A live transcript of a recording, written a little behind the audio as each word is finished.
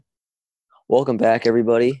Welcome back,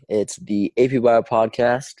 everybody. It's the AP Bio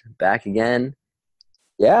podcast back again.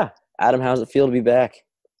 Yeah, Adam, how's it feel to be back?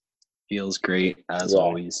 Feels great as Yeah,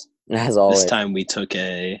 always. as This always. time we took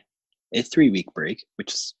a 3-week break,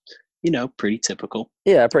 which is pretty typical.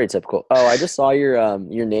 Yeah, pretty typical. Oh, I just saw your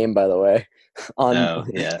name, by the way. On Oh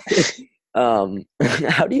yeah,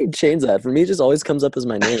 how do you change that? For me, it just always comes up as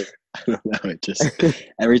my name. I don't know. It just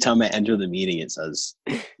every time I enter the meeting, it says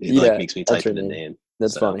Yeah, makes me that's type your in a name. name.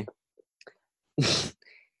 That's So funny.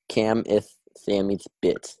 Cam if Sammy's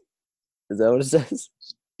bit. Is that what it says?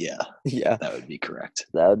 yeah, Yeah, that would be correct.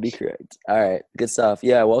 that would be correct. All right, good stuff.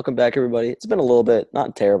 Yeah, welcome back, everybody. It's been a little bit,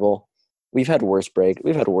 not terrible. We've had worse break.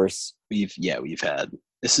 We've had worse. We've had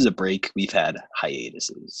this is a break. We've had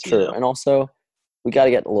hiatuses. True. And also, we got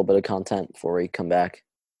to get a little bit of content before we come back.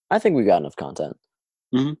 I think we got enough content.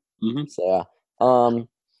 Mm-hmm. So, yeah.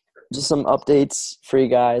 Just some updates for you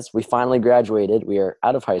guys. We finally graduated. We are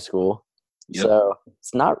out of high school. Yep. So,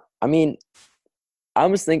 it's not, I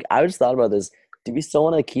just thought about this. Do we still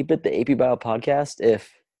want to keep it the AP Bio podcast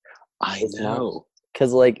if I it's know.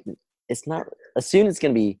 Because, it's not, assume it's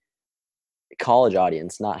going to be college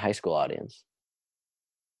audience, not high school audience.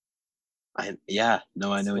 I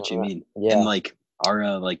know what you mean. Yeah. And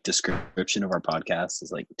our description of our podcast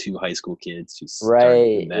is like two high school kids who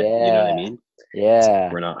Right. met, Yeah. you know what I mean?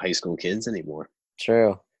 Yeah. We're not high school kids anymore.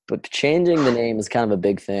 True. But changing the name is kind of a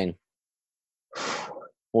big thing.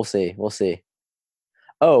 We'll see.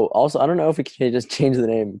 Oh, also, I don't know if we can just change the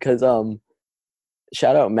name because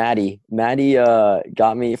shout out Maddie. Maddie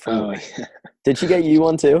got me from. Oh, yeah. Did she get you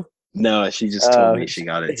one too? No, she just told me she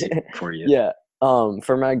got it for you. Yeah.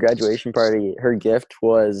 For my graduation party, her gift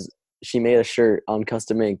was she made a shirt on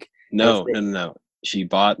Custom Ink. No. She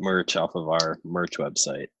bought merch off of our merch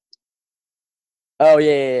website. Oh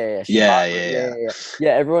yeah. Yeah.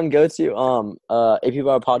 Yeah, everyone go to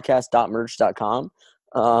apbobpodcast.merch.com.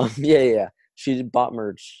 Yeah. She bought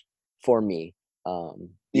merch for me.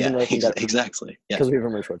 Even though exactly. Yeah. Because we have a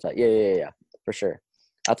merch website. Yeah. For sure.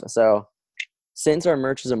 So since our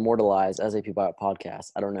merch is immortalized as AP Bio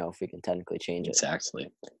Podcast, I don't know if we can technically change it.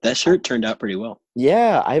 Exactly. That shirt turned out pretty well.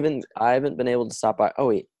 Yeah, I haven't been able to stop by. Oh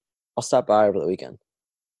wait, I'll stop by over the weekend.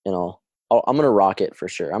 I'm gonna rock it for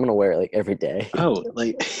sure. I'm gonna wear it like every day. Oh,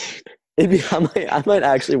 I might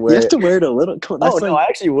actually wear it. You have to wear it a little. No, I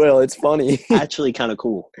actually will. It's funny. Actually kind of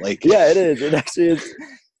cool. Yeah, it is. It actually is.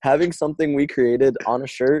 Having something we created on a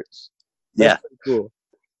shirt. Yeah. Cool.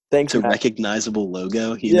 Thanks. It's a recognizable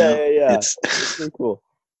logo. Yeah. It's pretty cool.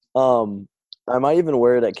 I might even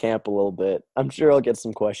wear it at camp a little bit. I'm sure I'll get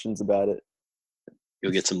some questions about it.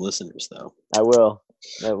 You'll get some listeners though. I will.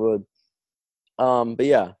 I would. But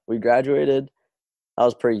yeah, we graduated. That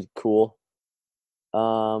was pretty cool.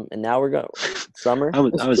 And now we're going summer.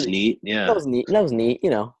 That was neat. Yeah. That was neat.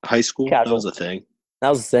 High school. Casual. That was a thing. That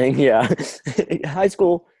was a thing. Yeah. High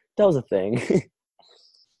school. That was a thing.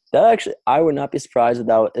 That actually, I would not be surprised if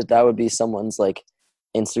that would be someone's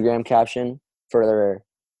Instagram caption for their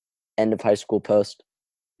end of high school post.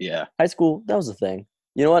 Yeah. High school. That was a thing.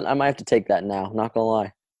 You know what? I might have to take that now. Not gonna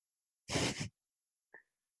lie.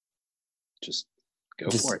 Just go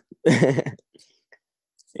for it.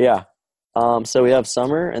 Yeah. So we have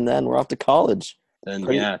summer, and then we're off to college. Then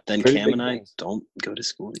Cam and I don't go to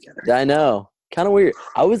school together. I know. Kind of weird.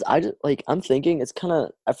 I'm thinking it's kind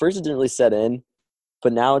of, at first it didn't really set in,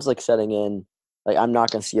 but now it's setting in. I'm not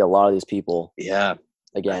gonna see a lot of these people. Yeah.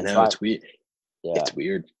 Again. I know, it's weird. Yeah. It's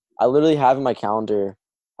weird. I literally have in my calendar,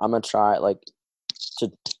 I'm gonna try to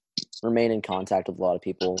remain in contact with a lot of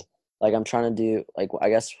people. I'm trying to do I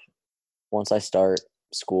guess once I start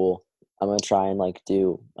school, I'm gonna try and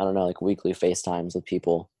do, I don't know, weekly FaceTimes with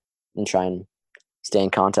people and try and stay in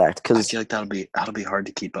contact. I feel like that'll be hard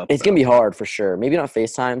to keep up. It's gonna be hard for sure. Maybe not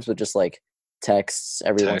FaceTimes, but just texts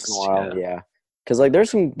every once in a while. Yeah. Because there's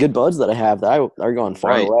some good buds that I have that are going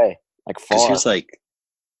far away. Far. Because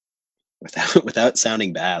without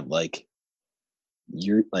sounding bad,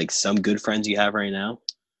 you're some good friends you have right now,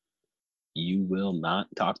 you will not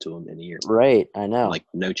talk to them in a year. Right, I know.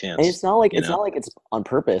 No chance. And it's not not it's on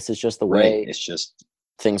purpose. It's just the way. Right. It's just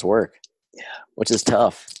things work. Yeah. Which is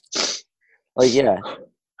tough. Yeah.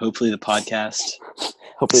 Hopefully the podcast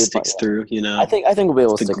sticks through. I think we'll be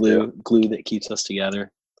able to stick through. Glue that keeps us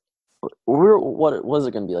together. What was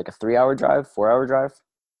it going to be? A 3-hour drive, 4-hour drive?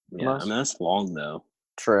 Yeah, that's long though.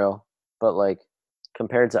 True, but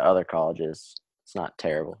compared to other colleges, it's not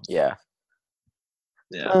terrible. Yeah.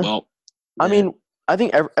 Yeah. Well, I mean, I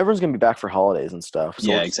think everyone's going to be back for holidays and stuff. So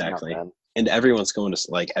yeah, exactly. And everyone's going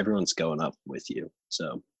up with you.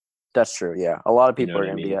 So that's true. Yeah, a lot of people are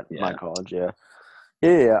going to be at my college. Yeah.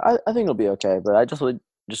 I think it'll be okay, but I just want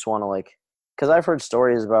to because I've heard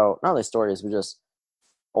stories about not only stories, but just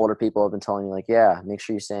older people have been telling me like, yeah, make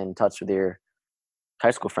sure you stay in touch with your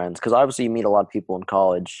high school friends because obviously you meet a lot of people in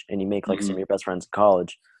college and you make like some of your best friends in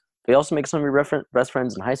college, but you also make some of your best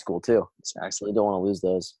friends in high school too. So Exactly. you don't want to lose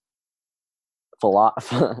those.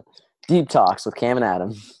 Deep talks with Cam and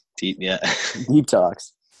Adam. Deep, yeah. Deep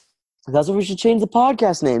talks. That's what we should change the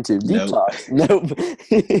podcast name to. Deep Nope. talks. Nope.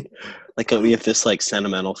 Like we have this like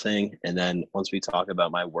sentimental thing, and then once we talk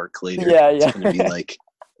about my work later, Yeah. it's gonna be like,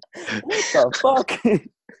 what the fuck?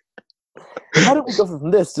 How did we go from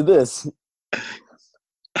this to this?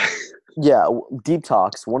 Yeah, deep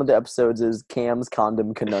talks. One of the episodes is Cam's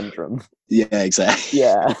condom conundrum. Yeah, exactly.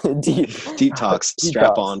 Yeah, deep talks. Deep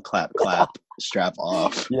strap talks. on, clap, strap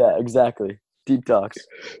off. Yeah, exactly. Deep talks.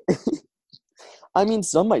 I mean,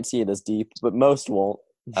 some might see it as deep, but most won't.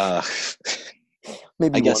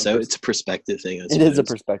 Maybe I guess so. It's a perspective thing. It is a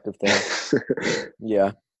perspective thing.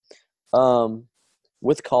 Yeah.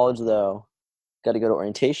 With college though, got to go to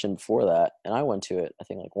orientation before that, and I went to it. I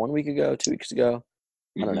think like 1 week ago, 2 weeks ago.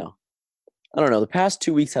 I don't know. The past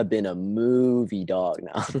 2 weeks have been a movie, dog.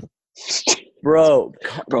 Now, bro,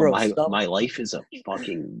 my life is a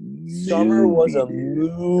fucking movie. Summer was a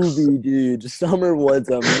movie, dude. Summer was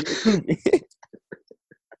a movie.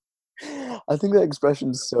 I think that expression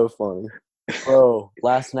is so funny. Bro,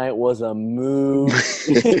 last night was a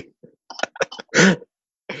movie.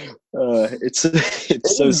 It's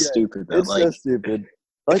so stupid though. It's like, so stupid.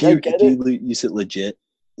 Like if you use it legit,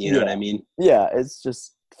 you know what I mean? Yeah, it's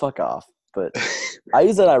just fuck off. But I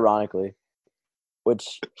use it ironically,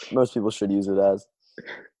 which most people should use it as.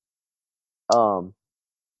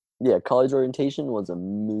 Yeah, college orientation was a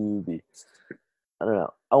movie. I don't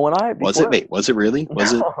know. Oh, was it really?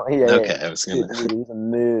 Was it? Yeah. Okay, yeah. I was gonna. It was a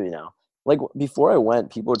movie now. Like before I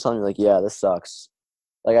went, people were telling me like, "Yeah, this sucks."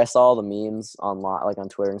 Like I saw the memes online, like on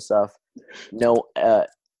Twitter and stuff. No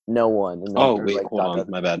one. Oh wait, like, hold on,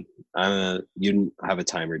 my bad. You didn't have a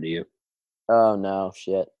timer, do you? Oh no,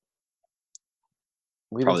 shit.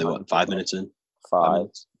 Probably what? 5 minutes in. 5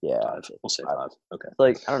 minutes? Yeah. 5. We'll say 5. Okay.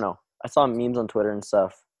 Like I don't know. I saw memes on Twitter and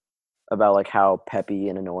stuff about like how peppy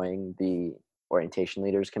and annoying the orientation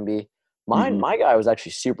leaders can be. My guy was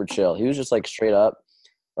actually super chill. He was just like straight up.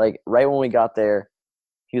 Like right when we got there,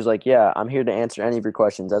 he was like, "Yeah, I'm here to answer any of your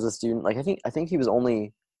questions." As a student, like I think he's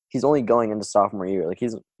only going into sophomore year. Like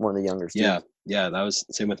he's one of the younger students. Yeah, that was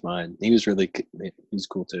the same with mine. He was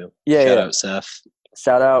cool too. Yeah, Shout out Seth.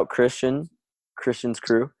 Shout out Christian's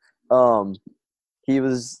crew. He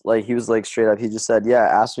was like straight up. He just said, "Yeah,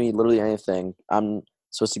 ask me literally anything. I'm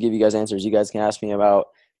supposed to give you guys answers. You guys can ask me about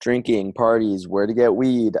drinking, parties, where to get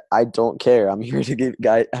weed. I don't care. I'm here to give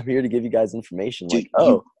you guys information." Dude, like,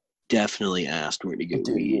 you definitely asked where to get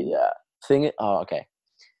weed. Yeah. Okay.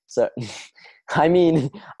 So, I mean,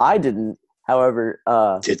 I didn't. However,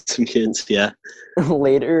 did some kids? Yeah.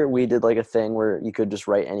 Later, we did like a thing where you could just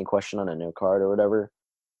write any question on a note card or whatever,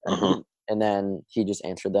 and then he just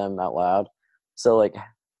answered them out loud. So like,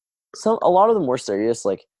 a lot of them were serious.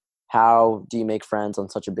 Like, how do you make friends on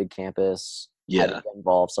such a big campus? Yeah. How do you get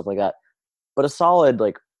involved, stuff like that. But a solid,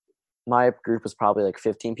 like, my group was probably like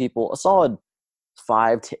 15 people. A solid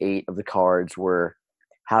 5 to 8 of the cards were,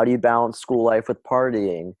 how do you balance school life with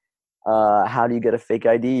partying? How do you get a fake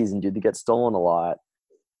IDs and do they get stolen a lot?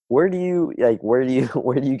 Where do you get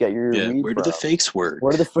your weed where from? do the fakes work?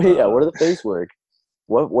 Where do the fakes work?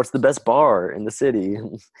 What's the best bar in the city?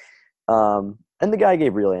 And the guy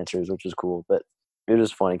gave real answers, which was cool, but it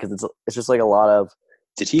was funny because it's just like a lot of.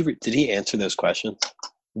 Did he answer those questions?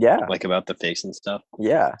 Yeah. Like about the fakes and stuff?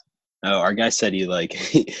 Yeah. Oh, our guy said he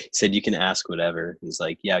said you can ask whatever. He's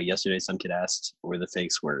like, yeah, yesterday some kid asked where the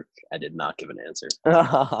fakes work. I did not give an answer.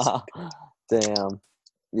 Damn.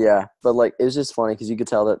 Yeah. But like it was just funny because you could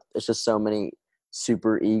tell that it's just so many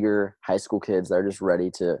super eager high school kids that are just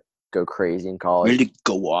ready to go crazy in college. Ready to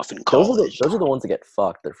go off in college. Those are the ones that get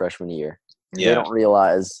fucked their freshman year. Yeah. They don't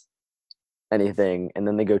realize anything and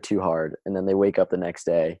then they go too hard and then they wake up the next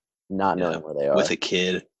day not knowing where they are. With a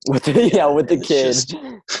kid. With the kid.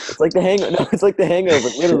 It's like the hangover.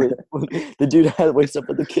 Literally. The dude wakes up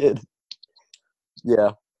with the kid.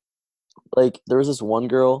 Yeah. Like there was this one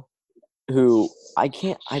girl who I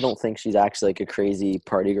don't think she's actually like a crazy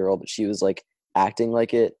party girl, but she was like acting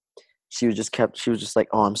like it. She was just like,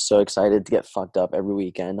 "Oh, I'm so excited to get fucked up every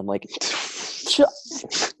weekend." I'm like,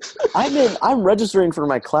 I'm registering for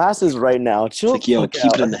my classes right now. Chill. It's like,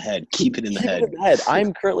 keep it in the head. Keep it in the head.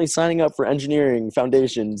 I'm currently signing up for engineering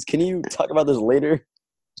foundations. Can you talk about this later?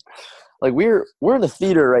 Like we're in the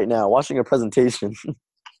theater right now watching a presentation.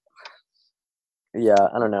 Yeah,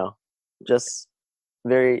 I don't know. Just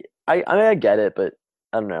very. I mean, I get it, but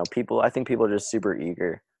I don't know. I think people are just super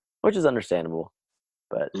eager, which is understandable.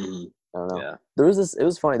 But Hmm. I don't know. Yeah. It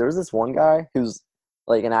was funny. There was this one guy who's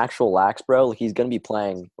like an actual lax bro. Like he's gonna be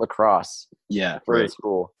playing lacrosse Yeah. for the Right.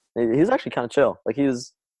 school. He was actually kind of chill. Like he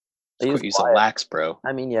was He's a quiet. lax, bro.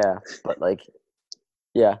 I mean, yeah, but like,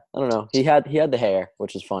 yeah, I don't know. He had the hair,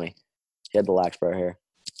 which is funny. He had the lax bro hair.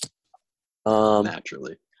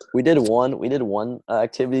 Naturally. We did one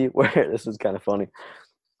activity where this was kind of funny.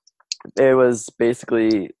 It was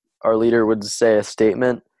basically our leader would say a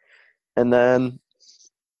statement, and then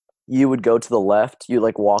you would go to the left. You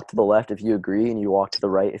like walk to the left if you agree, and you walk to the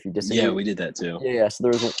right if you disagree. Yeah, we did that too. Yeah. So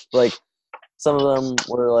there was like some of them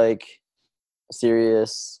were like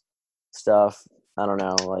serious stuff. I don't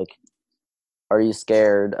know. Like, are you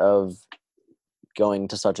scared of going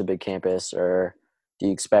to such a big campus, or do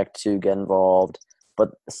you expect to get involved?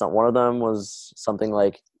 But one of them was something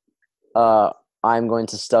like, I'm going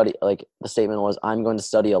to study. Like the statement was, I'm going to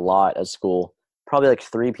study a lot at school. Probably like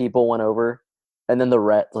 3 people went over, and then the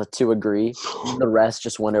rest to agree. And the rest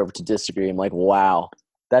just went over to disagree. I'm like, wow,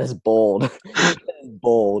 that is bold. That is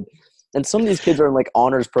bold. And some of these kids are in like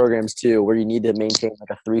honors programs too, where you need to maintain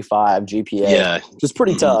like a 3.5 GPA, Yeah. which is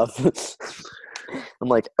pretty Mhm. tough. I'm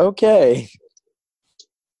like, okay.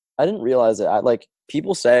 I didn't realize it. I like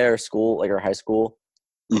people say our school, like our high school,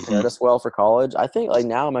 prepared Mhm. us well for college. I think like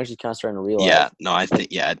now I'm actually kind of starting to realize. Yeah. No, I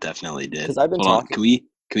think it definitely did. Because I've been Hold on. talking.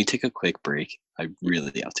 Can we take a quick break? I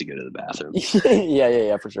really have to go to the bathroom.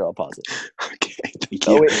 yeah, for sure. I'll pause it. Okay. Thank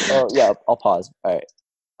Oh you. wait. Oh yeah, I'll pause.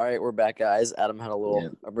 All right, we're back, guys. Adam had a little Yeah.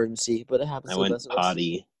 emergency, but it happens I to the went best of us.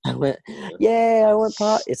 potty. I went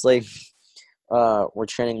pot. It's like, we're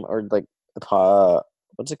training or like,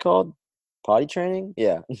 what's it called? Potty training?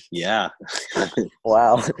 Yeah. Yeah.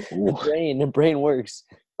 Wow. Ooh. The brain works.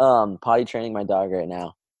 Potty training my dog right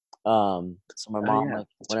now. So my mom yeah, like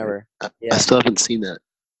that's whenever, right. yeah, I still haven't seen that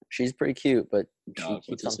she's pretty cute, but she dog. What's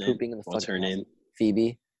keeps on his name? pooping in the What's fucking her house. name?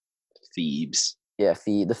 Phoebe. Phoebes. Yeah,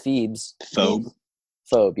 the Phoebes. Phobe.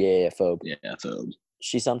 Phobe. Yeah, Phobe. Yeah, Phobe.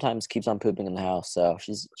 She sometimes keeps on pooping in the house, so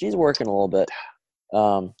she's working a little bit.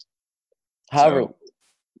 However, So,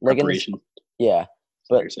 like in this, preparation. yeah,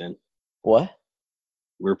 What but you're saying? what?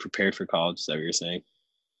 We're prepared for college. Is that what you're saying?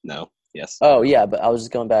 No. Yes. Oh No. yeah, but I was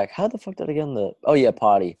just going back. How the fuck did I get in the? Oh yeah,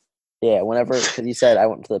 potty. Yeah, whenever because you said I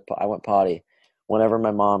went potty. Whenever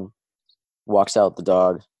my mom walks out the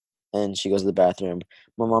dog, and she goes to the bathroom,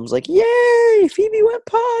 my mom's like, "Yay, Phoebe went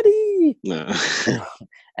potty." No.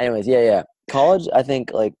 Anyways, yeah. College, I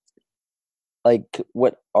think like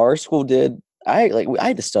what our school did. I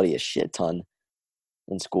had to study a shit ton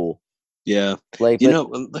in school. Yeah. Like, You but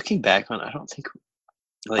know, looking back on, I don't think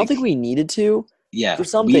I don't think we needed to. Yeah, For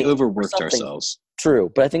some we things, overworked ourselves.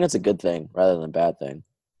 true, but I think that's a good thing rather than a bad thing.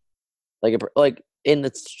 Like in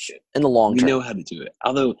the long We term. know how to do it.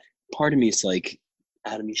 Although part of me is like,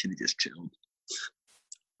 Adam, you should have just chilled.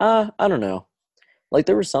 I don't know. Like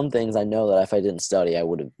there were some things I know that if I didn't study, I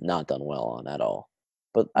would have not done well on at all.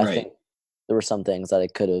 But I Right. think there were some things that I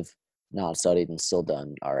could have not studied and still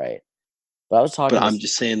done all right. But I was talking. But I'm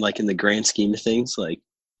just saying, like in the grand scheme of things, like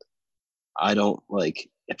I don't like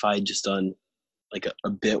if I had just done like a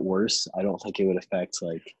bit worse, I don't think it would affect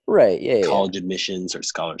like right, yeah, college admissions or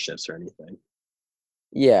scholarships or anything.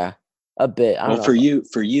 yeah, a bit. I don't know.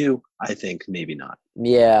 For you, I think maybe not.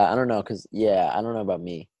 Yeah, I don't know, I don't know about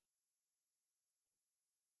me.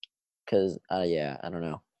 Cause yeah, I don't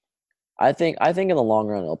know. I think in the long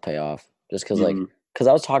run it'll pay off. Just because Mhm. because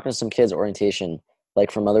I was talking to some kids at orientation,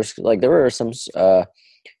 like from other like there were some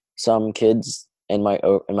kids in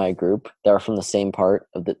my group that are from the same part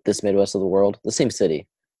of this Midwest of the world, the same city.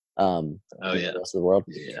 Oh the yeah, Midwest of the world.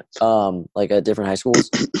 yeah. Like at different high schools,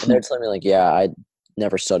 and they're telling me like, yeah, I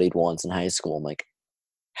never studied once in high school. I'm like,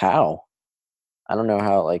 how? I don't know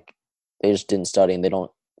how. Like, they just didn't study, and they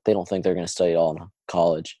don't think they're gonna study at all in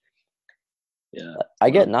college. Yeah. I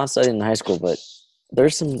get not studying in high school, but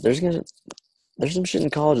there's some shit in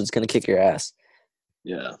college that's gonna kick your ass.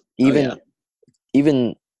 Yeah.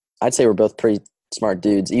 Even I'd say we're both pretty smart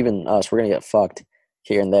dudes. Even us, we're gonna get fucked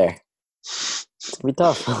here and there. It's gonna be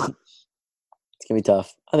tough. It's gonna be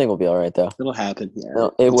tough. I think we'll be all right though. It'll happen. Yeah.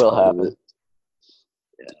 No, it will happen.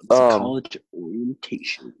 Yeah. It's a college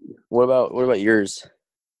orientation. What about yours?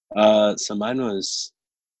 So mine was,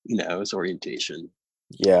 it was orientation.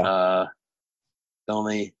 Yeah. So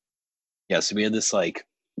we had this like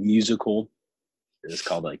musical. It was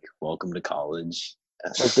called like Welcome to College.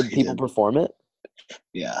 Like, did people perform it?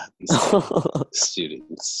 Yeah, these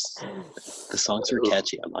students. The songs were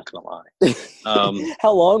catchy. I'm not gonna lie.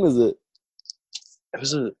 How long was it? It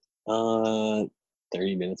was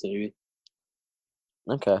 30 minutes maybe.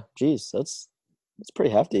 Okay, jeez, that's It's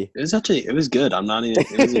pretty hefty. It was good. I'm not even.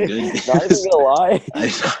 It was a good. Not even gonna lie,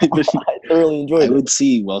 I would, I thoroughly I enjoyed would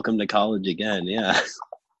see Welcome to College again. Yeah.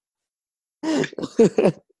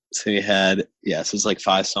 it. So we had so it's like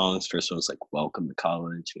 5 songs. First one was like Welcome to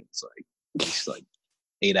College. It was like it's like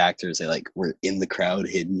 8 actors. They like were in the crowd,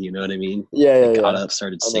 hidden. You know what I mean? Yeah, They yeah, got yeah. up,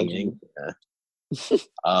 started I know what you singing.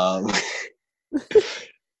 Yeah.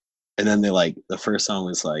 And then they like the first song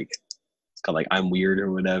was like it's called like I'm Weird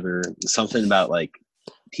or whatever. Something about like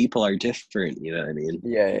people are different. You know what I mean?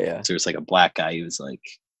 Yeah, yeah, yeah. So there's like a black guy who was like,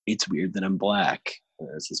 "It's weird that I'm black." And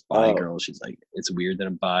there's this bi Oh. girl. She's like, "It's weird that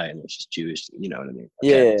I'm bi," and she's Jewish. You know what I mean?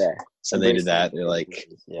 Yeah, Okay. yeah, yeah. So they did Embracing that. the They're like,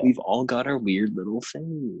 differences, yeah. "We've all got our weird little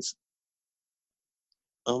things."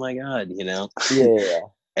 Oh my god, you know? Yeah, yeah, yeah.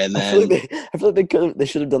 And I feel then like they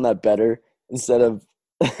should have done that better instead of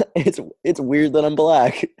it's weird that I'm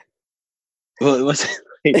black. well, it wasn't.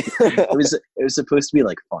 It was supposed to be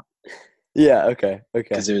like fun Yeah. Okay.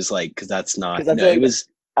 because it was like because that's not. 'Cause I No, feel like it was.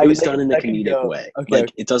 I It was that done could- in a that could comedic go- way. Okay.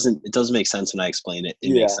 Like it doesn't make sense when I explain it. It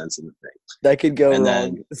makes Yeah. sense in the thing. That could go And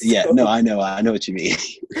wrong. then yeah, so- no, I know what you mean.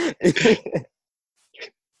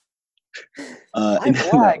 I'm and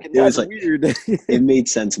then black, and it was that's like weird. it made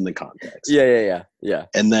sense in the context. Yeah.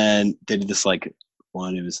 And then they did this like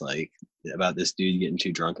one. It was like about this dude getting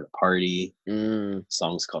too drunk at a party. Mm.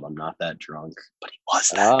 Song's called "I'm Not That Drunk," but he was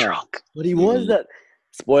that drunk. But he was Mhm. that.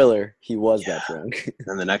 Spoiler: he was that Yeah. drunk.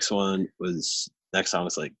 And the next song was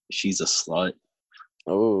like "She's a Slut."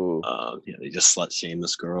 Oh, They just slut shamed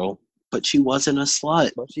this girl, but she wasn't a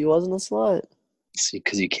slut. but she wasn't a slut. See,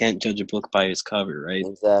 because you can't judge a book by its cover, right?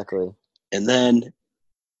 Exactly. And then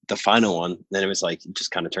the final one, then it was like you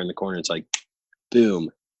just kind of turned the corner. It's like, boom,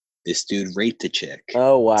 this dude raped a chick.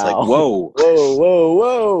 Oh wow! It's like, whoa,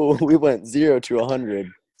 whoa! We went 0 to 100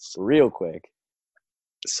 real quick.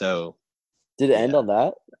 So, Did it end on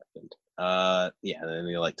that? yeah. And then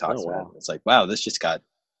we like talked Oh, about wow. it. It's like, wow, this just got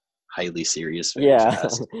highly serious very Yeah,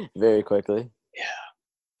 fast. very quickly. Yeah.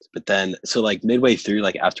 But then, so like midway through,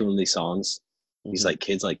 like after one of these songs, these Mhm. like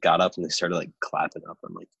kids like got up and they started like clapping up.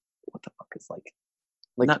 I'm like, what the fuck is like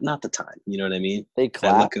not the time, you know what I mean? They I look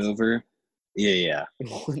clapped. over, yeah,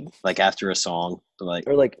 like after a song, but like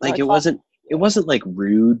Or like it wasn't like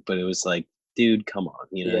rude, but it was like, dude, come on,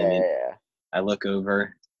 you know what I mean? Yeah. I look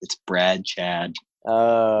over, it's Brad, Chad, and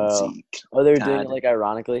Oh, Zeke. oh, they were doing it God. like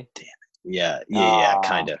ironically. Yeah, Aw,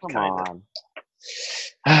 kind of. Come on,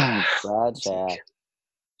 Brad, Chad.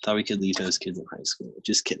 Thought we could leave those kids in high school.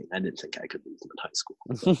 Just kidding. I didn't think I could leave them in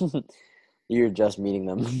high school. You're just meeting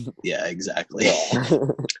them. Yeah, exactly. Yeah.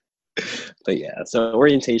 But yeah, so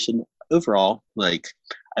orientation overall, like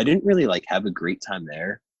I didn't really like have a great time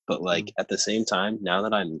there, but like at the same time, now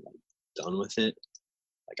that I'm done with it,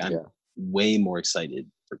 like I'm Yeah. way more excited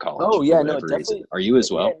for college. Oh, yeah, for no, whatever definitely- reason. Are you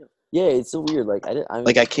as well? Yeah, it's so weird. Like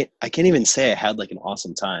Like I can't even say I had like an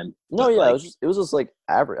awesome time. No, but, yeah, like, it was just like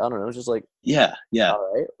average. I don't know. It was just like yeah.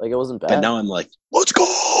 all right. Like it wasn't bad. But now I'm like, let's go.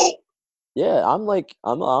 Yeah, I'm like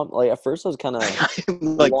at first I was kind of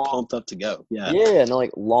I'm like long- pumped up to go. Yeah. yeah, no,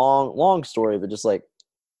 like long story, but just like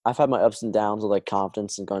I've had my ups and downs with like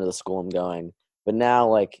confidence and going to the school I'm going. But now,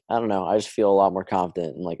 like I don't know, I just feel a lot more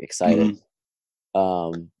confident and like excited.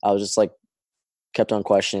 Mm-hmm. I was just like kept on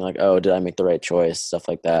questioning, like, oh, did I make the right choice, stuff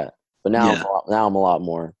like that. But now, Yeah. I'm a lot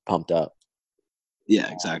more pumped up. Yeah,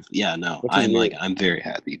 exactly. Yeah, no, Which is weird. I'm very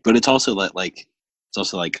happy, but it's also like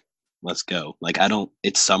let's go. Like I don't.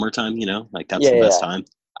 It's summertime, you know. Like that's Yeah, the best yeah. time.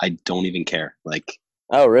 I don't even care. Like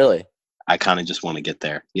Oh, really? I kind of just want to get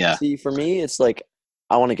there. Yeah. See, for me, it's like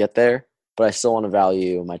I want to get there, but I still want to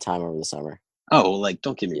value my time over the summer. Oh, well, like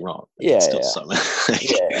don't get me wrong. Like, Yeah, it's still yeah. summer. Like,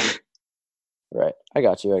 Yeah. Right. I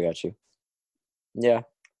got you. Yeah.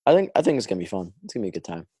 I think it's gonna be fun. It's gonna be a good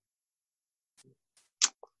time.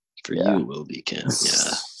 For Yeah. you, it will be Ken.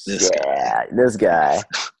 Yeah. This guy.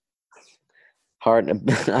 Hard.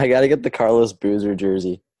 I gotta get the Carlos Boozer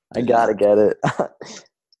jersey. I gotta get it.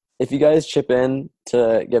 If you guys chip in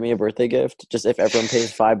to get me a birthday gift, just if everyone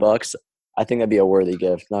pays $5, I think that'd be a worthy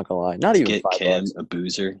gift. Not gonna lie. Not even Get $5. Cam a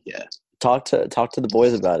boozer. Yeah. Talk to the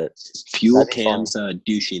boys about it. Fuel That'd be fun. Cam's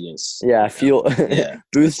douchiness. Yeah, feel Yeah.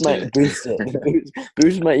 boost let's do it.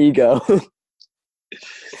 boost my ego.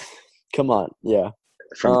 Come on, yeah.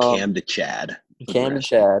 From Cam to Chad. Cam and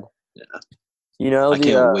Chad. Yeah. You know I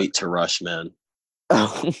can't wait to rush, man.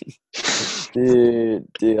 dude,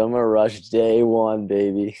 I'm gonna rush day one,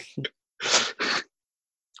 baby.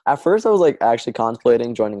 At first, I was like actually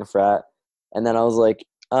contemplating joining a frat, and then I was like,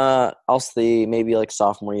 I'll see. Maybe like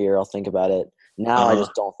sophomore year, I'll think about it. Now I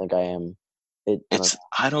just don't think I am.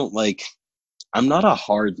 I'm not a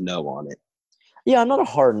hard no on it. Yeah, I'm not a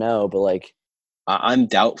hard no, but like, I'm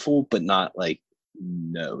doubtful, but not like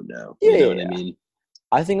No. Yeah, You know yeah, what I yeah. mean?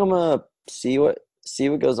 I think I'm gonna see what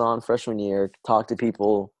goes on freshman year. Talk to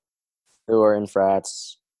people who are in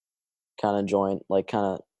frats. Kind of kind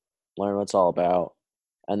of learn what it's all about,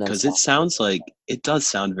 and then Because stop. it does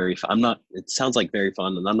sound very fun. It sounds like very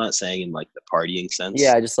fun, and I'm not saying in like the partying sense,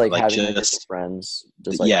 Yeah, just but like like having a group of just, friends,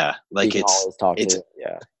 just like yeah, you like can always talk it's to.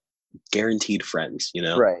 Yeah. guaranteed friends,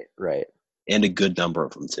 Right. and a good number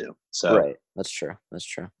of them too. So Right. That's true. That's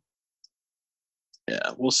true.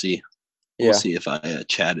 yeah, we'll see. We'll Yeah. see if I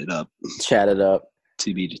chat it up. Chat it up.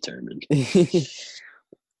 To be determined.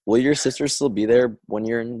 Will your sister still be there when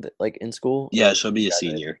you're in school? Or Yeah, she'll be a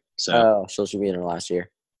graduate? senior. So Oh, so she'll be in her last year.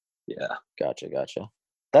 yeah, Gotcha.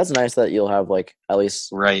 That's nice that you'll have like at least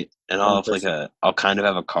right. And one person. I'll kind of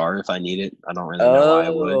have a car if I need it. I don't really know why I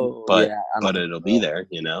would, Oh, but yeah. I don't think it'll you be will. there.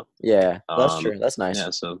 Yeah, that's true. That's nice. Yeah,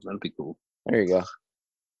 so that'll be cool. There you go.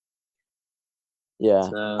 Yeah. I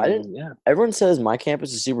So didn't. yeah, Everyone says my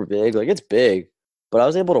campus is super big. Like it's big, but I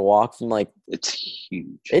was able to walk from like it's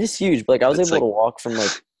huge. it is huge. But like I was It's able like, to walk from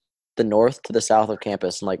like the north to the south of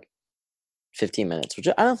campus in like 15 minutes, which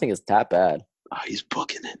I don't think is that bad. oh, he's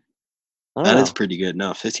booking it. I don't That is know. pretty good.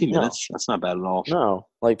 No, 15 No, minutes. That's not bad at all. no.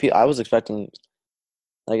 Like I was expecting,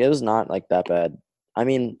 like it was not like that bad. I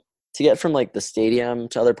mean, to get from like the stadium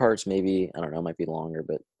to other parts, maybe I don't know, might be longer,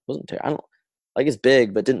 but it wasn't. I don't like it's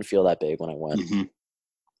big, but didn't feel that big when I went. Hmm.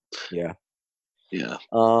 Yeah. Yeah.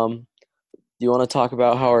 Do you want to talk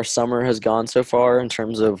about how our summer has gone so far in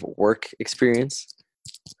terms of work experience?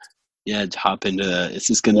 Yeah, to hop into this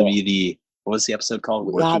is going to be what's the episode called?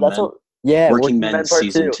 Yeah, Working that's Men. what. Yeah, Working Working Men Men Part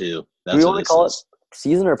season Two. 2. Do we That's what want to this call it is.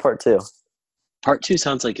 season or Part Two? Part 2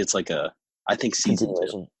 sounds like it's like I think season 2.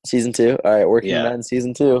 Continuation. Season 2. All right, Working Yeah. Men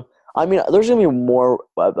Season 2. I mean, there's gonna be more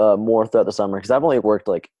throughout the summer because I've only worked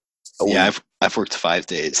like a week. Yeah, I've worked 5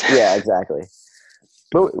 days. Yeah, exactly.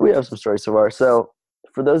 But we have some stories so far. So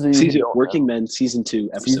for those of you who don't Working know, Men season 2,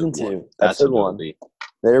 episode Season 1. 2, That's episode what it'll 1. be.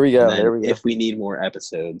 There we go. And then There we go. if we need more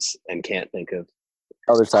episodes and can't think of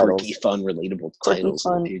Other titles. quirky, fun, relatable Quirky, titles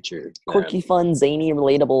fun, in the future. Quirky, fun, zany,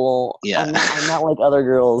 relatable. Yeah. I'm not like other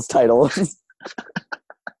girls' titles.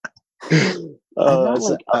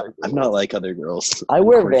 I'm not like other girls. I I'm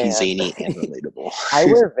wear quirky, Vans. zany, and relatable. I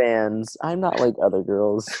wear Vans. I'm not like other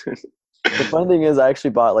girls. The funny thing is, I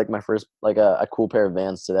actually bought like my first like a cool pair of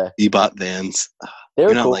Vans today. You bought Vans. They were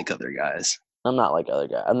You're not cool. like other guys. I'm not like other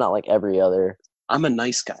guys. I'm not like every other. I'm a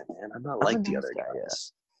nice guy, man. I'm not like the nice other guy,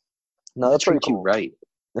 guys. No, that's pretty treat you cool. right.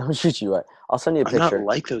 I'll treat you right. I'll send you a I'm picture. not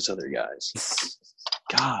like those other guys.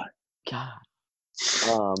 God.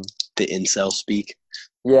 The incel speak.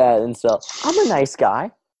 Yeah, incel. I'm a nice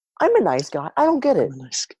guy. I don't get it. I'm a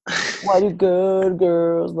nice guy. Why do good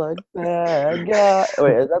girls like bad guys?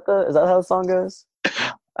 Wait, is that how the song goes?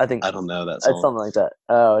 I think I don't know that song. it's something like that.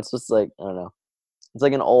 Oh, it's just like I don't know. It's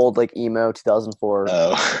like an old like emo 2004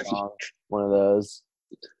 song. One of those.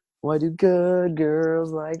 Why do good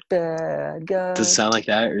girls like bad guys? Does it sound like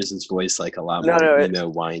that, or is his voice like a lot more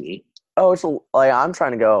whiny? Oh, it's like I'm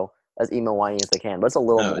trying to go as emo whiny as I can, but it's a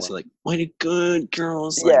little more. It's like why do good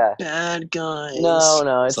girls like bad guys?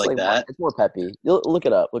 No, it's like that. It's more peppy. You'll look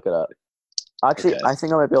it up. Actually, okay. I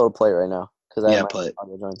think I might be able to play it right now because I have play it.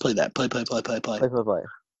 Play that. Play. Play.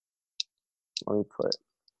 Let me play it.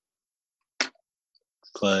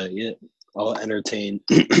 Play it. I'll entertain.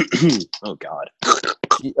 Oh God.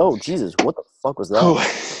 Oh Jesus! What the fuck was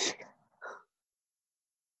that?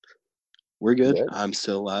 We're good. I'm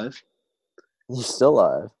still alive. You're still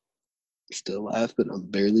alive. Still alive, but I'm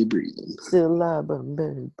barely breathing. Still alive, but I'm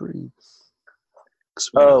barely breathing.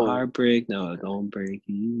 Heartbreak. No, it don't break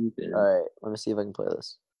either. All right, let me see if I can play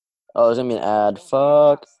this. Oh, there's gonna be an ad.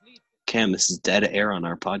 Fuck. Cam, this is dead air on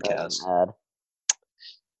our podcast. Ad.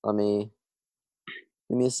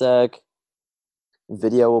 Give me a sec.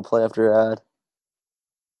 Video will play after ad.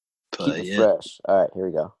 Keep it fresh. All right, here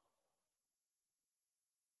we go.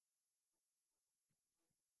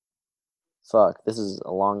 Fuck, this is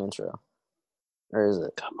a long intro. Or is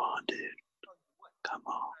it? Come on, dude. Come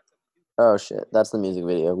on. Oh shit, that's the music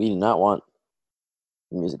video. We do not want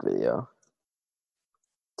the music video.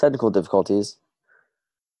 Technical difficulties.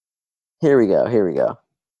 Here we go.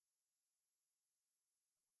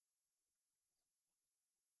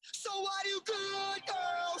 So why do good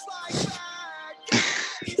girls like bad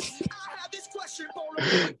guys? I have this question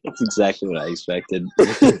for That's exactly what I expected.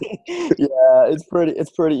 Yeah, it's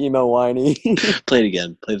pretty emo whiny. Play it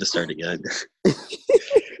again. Play the start again.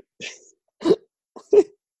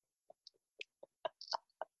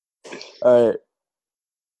 All right.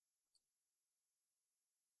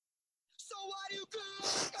 So why do good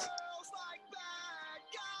girls like bad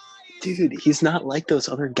guys? Dude, he's not like those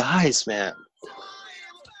other guys, man.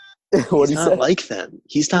 What do He's you not say? like them.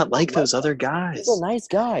 He's not like like those other He's guys. a nice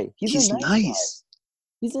guy. He's nice.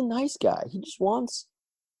 He's a nice guy. He just wants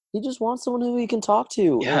someone who he can talk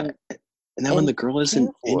to Yeah. And then when and the girl care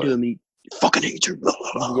isn't for. into him, he fucking hates her. Blah,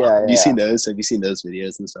 blah, blah. Yeah, Have you yeah. seen those? Have you seen those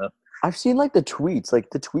videos and stuff? I've seen like the tweets. Like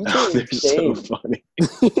the tweets Oh, are they're so insane. funny.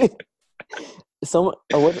 Someone,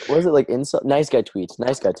 what was it like? Nice guy tweets.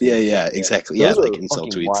 Nice guy tweets. Yeah, exactly. Yeah, Those are like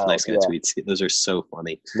insult fucking tweets, wild. nice guy Yeah, tweets. Those are so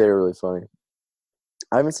funny. they're really funny.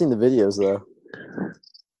 I haven't seen the videos though.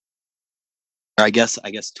 Or I guess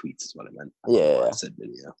tweets is what I meant. I don't know why Yeah. I said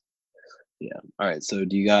video. Yeah. All right. So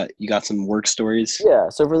do you got some work stories? Yeah.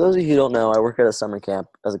 So for those of you who don't know, I work at a summer camp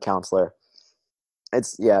as a counselor.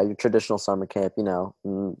 It's your traditional summer camp, in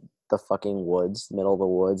the fucking woods, middle of the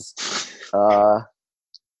woods.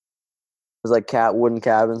 There's like wooden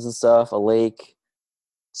cabins and stuff, a lake.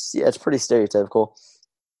 Yeah, it's pretty stereotypical.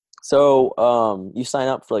 So you sign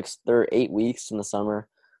up for there are 8 weeks in the summer.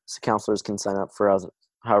 So counselors can sign up for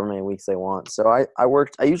however many weeks they want. So I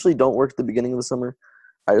usually don't work at the beginning of the summer.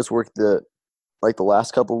 I just work the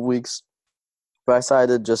last couple of weeks. But I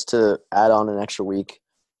decided just to add on an extra week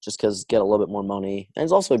just because get a little bit more money. And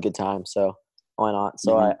it's also a good time, so why not?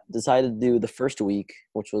 So I decided to do the first week,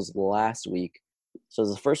 which was last week. So it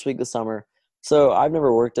was the first week of the summer. So I've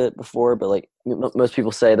never worked it before, but most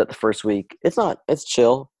people say that the first week, it's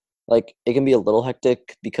chill. Like it can be a little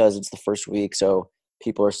hectic because it's the first week, so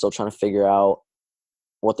people are still trying to figure out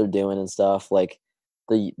what they're doing and stuff. Like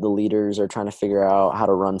the leaders are trying to figure out how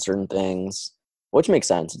to run certain things, which makes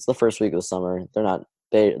sense. It's the first week of the summer. They're not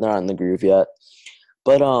in the groove yet.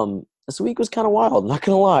 But this week was kind of wild. Not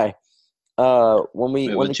gonna lie.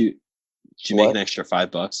 Did you make an extra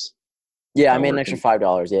 $5? Yeah, I made an extra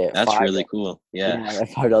 $5. Yeah, that's really cool. Yeah,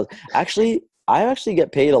 $5. Actually, I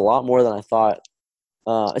get paid a lot more than I thought.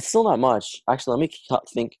 It's still not much. Actually,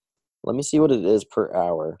 let me see what it is per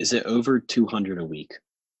hour. Is it over 200 a week?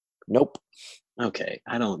 Nope. Okay,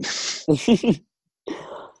 I don't.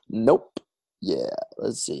 Nope. Yeah.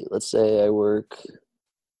 Let's see. Let's say I work.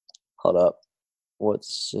 Hold up.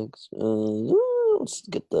 What's 6? Let's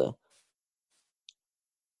get the.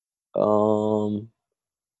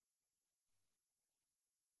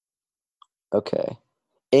 Okay.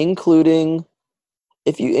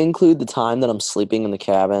 If you include the time that I'm sleeping in the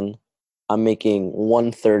cabin, I'm making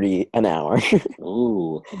 $130 an hour.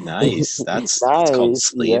 Ooh, nice. That's nice. It's called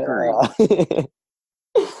slavery. Yeah.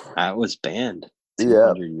 That was banned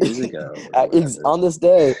 200 years ago. On this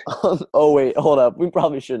day. Oh wait, hold up. We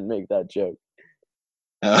probably shouldn't make that joke.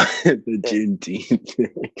 The Juneteenth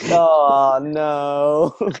thing. Oh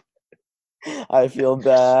no. I feel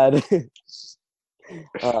bad.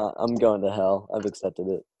 I'm going to hell. I've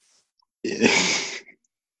accepted it.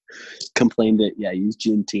 Complained that use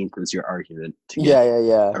Juneteenth as your argument to get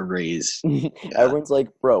a raise. Everyone's like,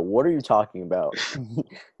 bro, what are you talking about?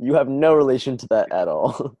 You have no relation to that at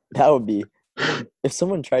all. That would be if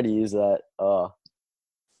someone tried to use that,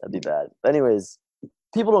 that'd be bad. Anyways,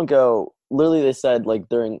 people don't go. Literally, they said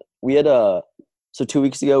so 2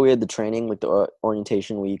 weeks ago we had the training, the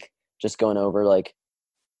orientation week, just going over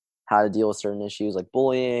how to deal with certain issues like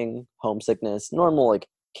bullying, homesickness, normal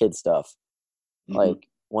kid stuff. Mm-hmm.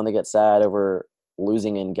 When they get sad over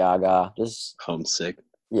losing in Gaga, just homesick.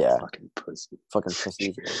 Yeah. Fucking pussy. Fucking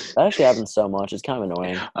pussies. That actually happens so much. It's kind of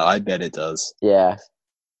annoying. I bet it does. Yeah.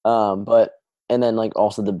 And then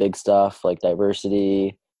also the big stuff like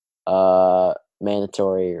diversity,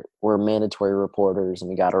 mandatory. We're mandatory reporters and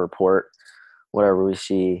we got to report whatever we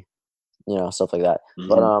see, stuff like that. Mm-hmm.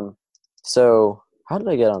 But so how did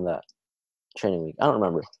I get on that training week? I don't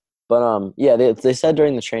remember. But they said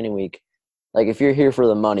during the training week, if you're here for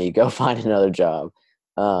the money, go find another job.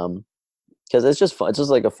 Because it's just fun. It's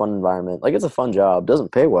just a fun environment. It's a fun job.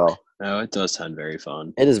 Doesn't pay well. No, it does sound very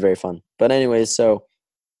fun. It is very fun. But anyways, so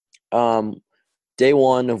day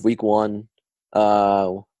 1 of week 1,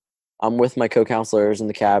 I'm with my co-counselors in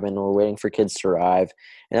the cabin. We're waiting for kids to arrive.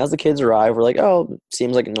 And as the kids arrive, we're like, oh,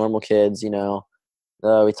 seems like normal kids, We talk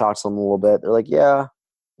to them a little bit. They're like, yeah.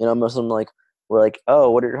 Most of them we're like, oh,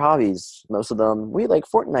 what are your hobbies? Most of them, we like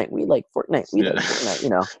Fortnite. We like Fortnite.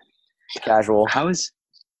 Casual. How is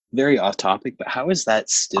very off topic, but how is that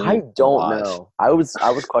still? I don't alive? know. I was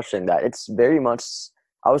questioning that. It's very much.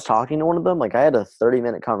 I was talking to one of them. I had a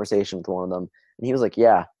 30-minute conversation with one of them, and he was like,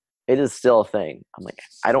 "Yeah, it is still a thing." I'm like,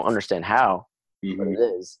 I don't understand how, but it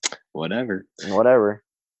is. Whatever.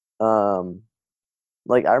 I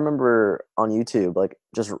remember on YouTube,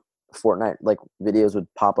 just Fortnite videos would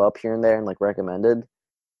pop up here and there and recommended.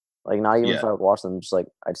 Not even if I would watch them, just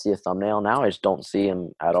I'd see a thumbnail. Now I just don't see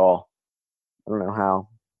them at all. I don't know how.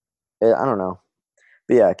 I don't know.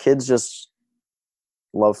 But yeah, kids just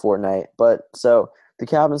love Fortnite. But so the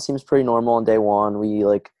cabin seems pretty normal on day one. We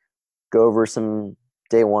like go over some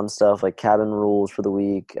day one stuff like cabin rules for the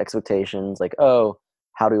week, expectations, like, oh,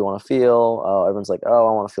 how do we want to feel? Everyone's like, oh,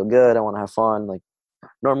 I want to feel good. I want to have fun, like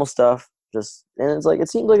normal stuff. Just, and it's like, it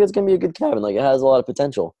seems like it's going to be a good cabin. Like it has a lot of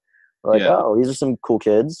potential. We're like, Yeah. oh, these are some cool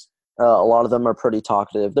kids. A lot of them are pretty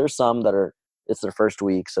talkative. There's some that are, it's their first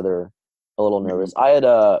week, so they're a little nervous. I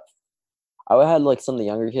had like some of the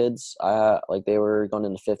younger kids. Like they were going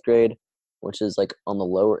into fifth grade, which is like on the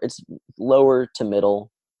lower. It's lower to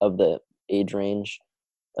middle of the age range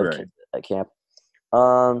of Right. kids at camp.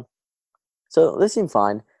 Um, so they seem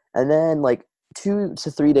fine. And then like 2 to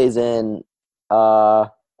 3 days in,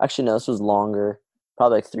 actually no, this was longer.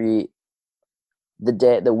 Probably like three.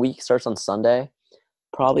 The week starts on Sunday.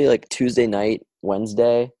 Probably like Tuesday night,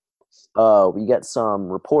 Wednesday. We get some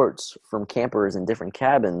reports from campers in different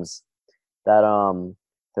cabins that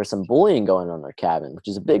there's some bullying going on in their cabin, which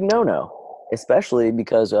is a big no-no, especially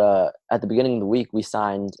because at the beginning of the week we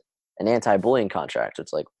signed an anti-bullying contract.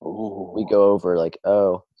 It's like we go over like,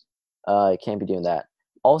 oh, you can't be doing that.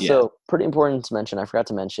 Also, pretty important to mention, I forgot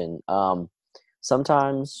to mention,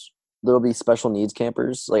 sometimes there'll be special needs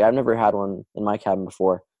campers. Like I've never had one in my cabin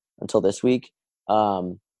before until this week.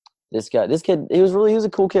 This kid, he was a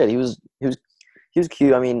cool kid. He was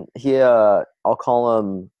cute. I mean, I'll call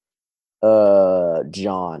him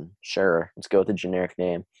John. Sure, let's go with the generic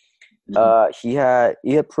name. He had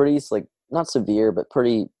pretty like not severe but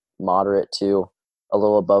pretty moderate to a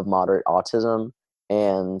little above moderate autism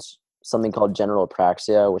and something called general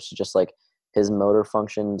apraxia, which is just like his motor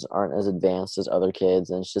functions aren't as advanced as other kids,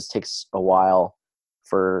 and it just takes a while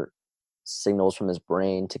for signals from his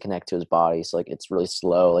brain to connect to his body. So like it's really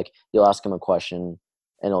slow. Like you'll ask him a question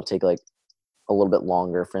and it'll take like a little bit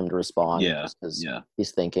longer for him to respond because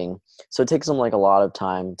he's thinking. So it takes him like a lot of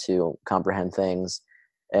time to comprehend things,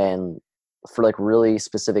 and for like really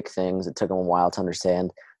specific things it took him a while to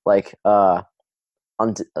understand. Like on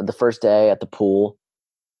the first day at the pool,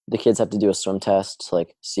 the kids have to do a swim test to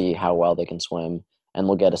like see how well they can swim, and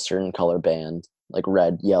they'll get a certain color band, like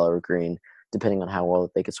red, yellow, or green, depending on how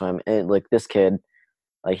well they could swim. And like this kid,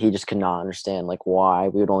 like he just could not understand like why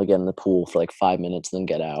we would only get in the pool for like 5 minutes and then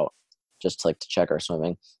get out just to, like to check our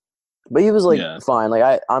swimming. But he was like fine.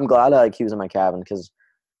 Like I'm glad like he was in my cabin because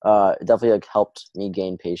it definitely like helped me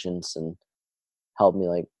gain patience and helped me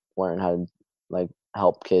like learn how to like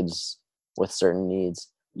help kids with certain needs.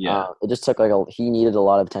 It just took like he needed a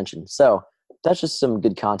lot of attention. So that's just some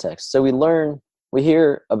good context. So we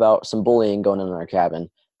hear about some bullying going on in our cabin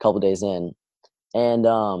a couple days in, and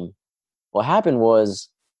what happened was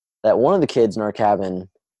that one of the kids in our cabin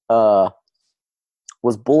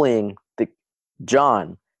was bullying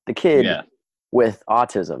John, the kid with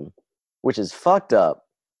autism, which is fucked up.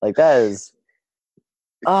 Like that is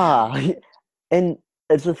and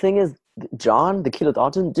it's the thing is, John, the kid with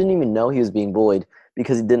autism, didn't even know he was being bullied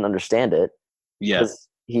because he didn't understand it. Because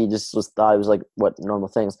he just thought it was like what normal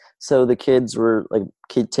things. So the kids were like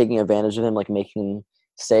taking advantage of him, like making him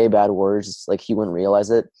say bad words, like he wouldn't realize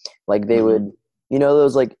it. Like they would,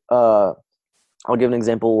 those like I'll give an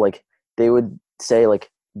example. Like they would say like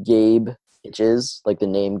Gabe itches, like the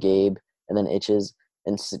name Gabe, and then itches,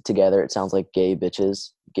 and together it sounds like gay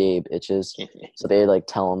bitches. Gabe itches. So they like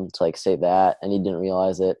tell him to like say that, and he didn't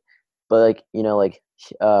realize it. But like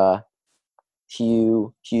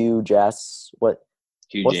Hugh Jess, what?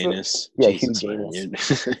 Hugh Janus. Yeah, Hugh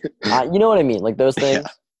Janus. You know what I mean, like those things. Yeah.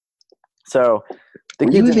 So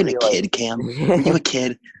were you even a kid, Cam? Were you a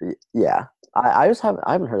kid? Yeah, I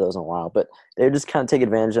haven't heard those in a while, but they just kind of take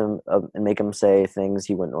advantage of him and make him say things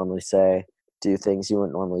he wouldn't normally say, do things he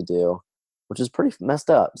wouldn't normally do, which is pretty messed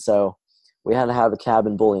up. So we had to have a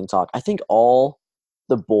cabin bullying talk. I think all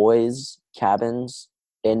the boys' cabins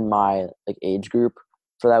in my like age group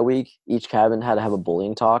for that week, each cabin had to have a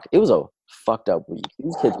bullying talk. It was a fucked up week.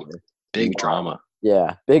 These kids were big drama.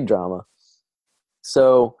 Yeah, big drama.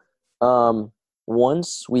 So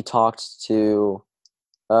once we talked to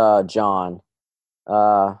John,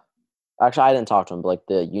 actually I didn't talk to him, but like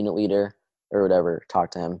the unit leader or whatever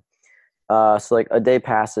talked to him. So like a day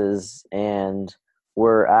passes and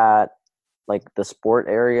we're at like the sport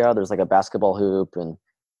area. There's like a basketball hoop and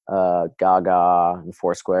Gaga and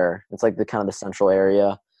Foursquare. It's like the kind of the central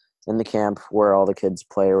area in the camp where all the kids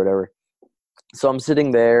play or whatever. So I'm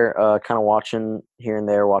sitting there kind of watching here and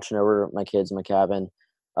there, watching over my kids in my cabin,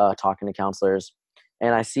 talking to counselors.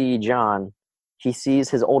 And I see John. He sees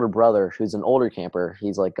his older brother, who's an older camper.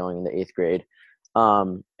 He's like going into 8th grade.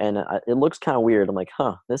 And it looks kind of weird. I'm like,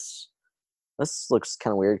 this looks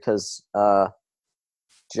kind of weird because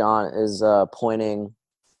John is pointing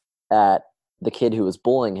at the kid who was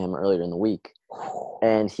bullying him earlier in the week,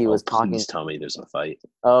 and he was talking. Please tell me there's a fight.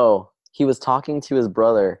 Oh, he was talking to his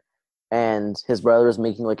brother, and his brother was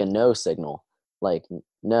making like a no signal, like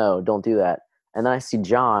no, don't do that. And then I see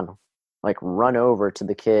John like run over to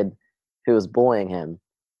the kid who was bullying him.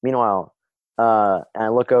 Meanwhile, and I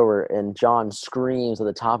look over, and John screams at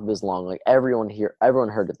the top of his lung, like everyone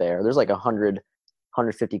heard it there. There's like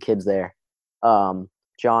 150 kids there.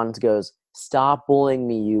 John goes, "Stop bullying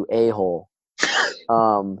me, you a-hole."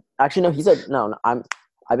 Actually, no, he said no.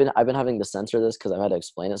 I've been having to censor this because I've had to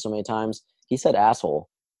explain it so many times. He said asshole.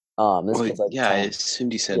 This kid's like yeah, 10. I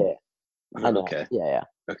assumed he said. Yeah, I know. Okay. Yeah.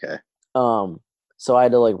 Okay. So I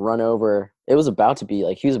had to like run over. It was about to be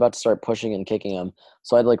like he was about to start pushing and kicking him.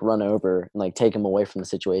 So I had to like run over and like take him away from the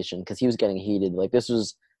situation because he was getting heated. Like this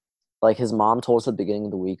was like his mom told us at the beginning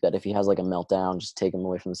of the week that if he has like a meltdown, just take him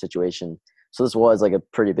away from the situation. So this was like a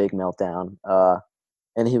pretty big meltdown.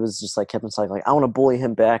 And he was just like kept inside like I want to bully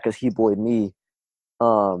him back because he bullied me.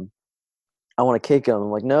 I want to kick him.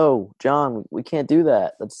 I'm like, no, John, we can't do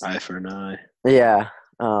that. That's Eye for an eye. yeah.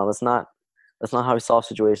 That's not how we solve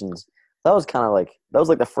situations. That was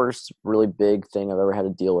like the first really big thing I've ever had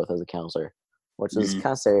to deal with as a counselor, which is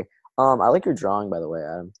kind of scary. I like your drawing, by the way,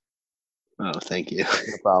 Adam. Oh, thank you.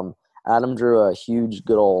 No problem. Adam drew a huge,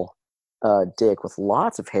 good old dick with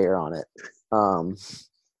lots of hair on it,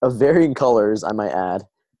 of varying colors, I might add.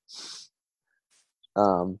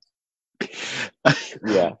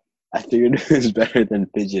 Yeah. I figured it was better than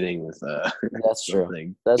fidgeting with That's true.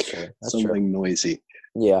 something. That's true. That's something true. noisy.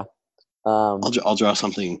 Yeah. I'll draw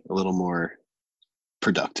something a little more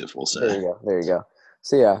productive, we'll say. There you go.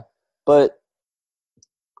 So yeah, but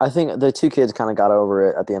I think the two kids kind of got over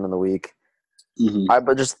it at the end of the week. Mm-hmm.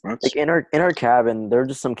 But just like in our cabin, there were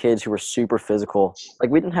just some kids who were super physical.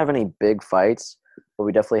 Like we didn't have any big fights, but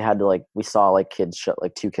we definitely had to we saw like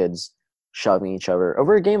two kids shoving each other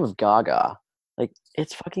over a game of Gaga. Like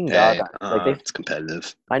it's fucking Gaga. It's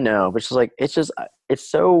competitive. I know, but it's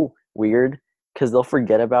so weird because they'll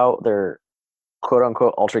forget about their quote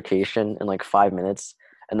unquote altercation in like 5 minutes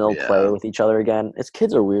and they'll play with each other again.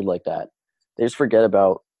 Kids are weird like that. They just forget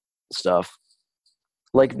about stuff.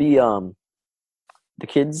 Like the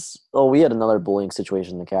kids. Oh, we had another bullying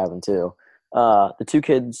situation in the cabin too. The two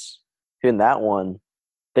kids in that one,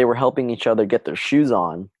 they were helping each other get their shoes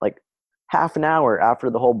on like half an hour after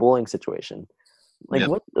the whole bullying situation. Like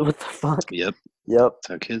what the fuck? Yep. That's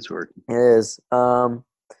how kids work. It is.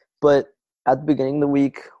 But at the beginning of the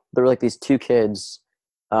week, there were like these two kids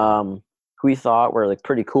who we thought were like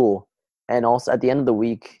pretty cool. And also at the end of the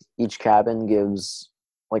week, each cabin gives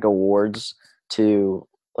like awards to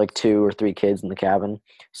like 2 or 3 kids in the cabin.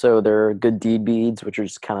 So there are good deed beads, which are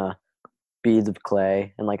just kind of beads of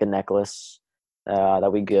clay and like a necklace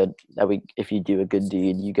if you do a good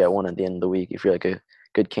deed, you get one at the end of the week if you're like a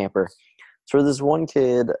good camper. So for this one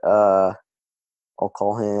kid, I'll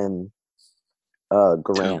call him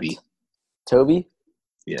Grant. Toby?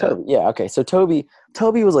 Yeah. Toby. Yeah, okay. So Toby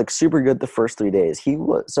was like super good the first 3 days.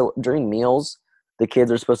 So during meals, the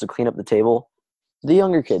kids are supposed to clean up the table. The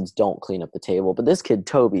younger kids don't clean up the table, but this kid,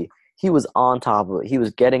 Toby, he was on top of it. He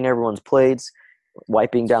was getting everyone's plates,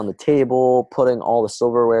 wiping down the table, putting all the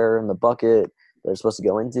silverware in the bucket they're supposed to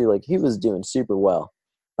go into. Like he was doing super well.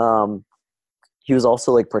 He was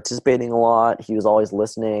also like participating a lot. He was always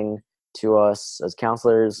listening to us as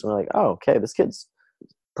counselors. And we're like, oh, okay, this kid's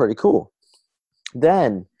pretty cool.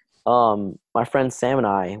 Then my friend Sam and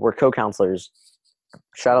I were co-counselors.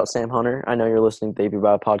 Shout out Sam Hunter. I know you're listening to the AP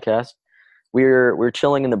Bio podcast. We're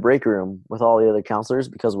chilling in the break room with all the other counselors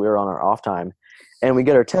because we were on our off time. And we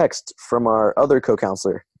get our text from our other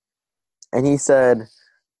co-counselor. And he said,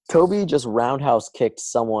 Toby just roundhouse kicked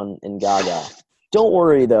someone in Gaga. Don't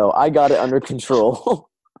worry, though. I got it under control.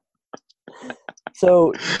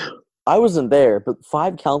 So I wasn't there, but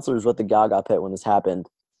 5 counselors were at the Gaga pit when this happened.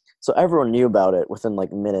 So everyone knew about it within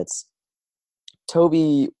like minutes.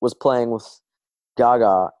 Toby was playing with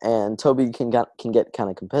Gaga, and Toby can get kind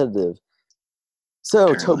of competitive.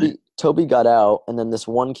 So Toby got out, and then this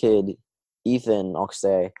one kid, Ethan, I'll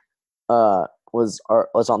say, was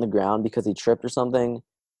on the ground because he tripped or something.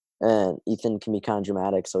 And Ethan can be kind of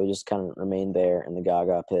dramatic, so he just kind of remained there in the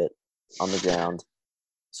Gaga pit on the ground.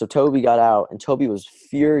 So Toby got out, and Toby was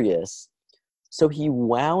furious. So he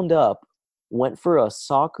went for a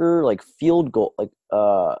soccer field goal,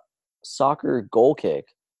 soccer goal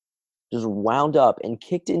kick. Just wound up and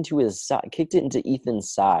kicked it into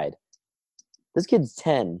Ethan's side. This kid's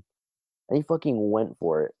 10, and he fucking went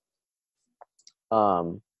for it.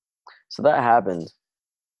 So that happened.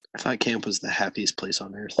 I thought camp was the happiest place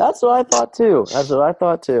on earth. That's what I thought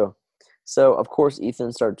too. So of course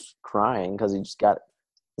Ethan starts crying because he just got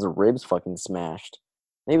his ribs fucking smashed.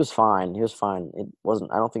 And he was fine. He was fine. It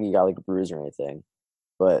wasn't. I don't think he got like a bruise or anything,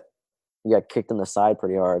 but he got kicked in the side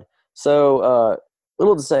pretty hard. So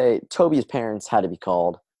little to say, Toby's parents had to be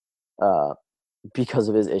called uh, because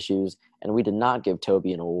of his issues, and we did not give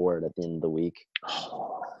Toby an award at the end of the week.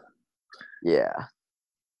 Yeah,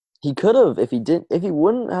 he could have if he didn't. If he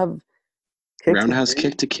wouldn't have kicked Roundhouse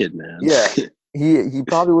kicked a kid, man. Yeah. he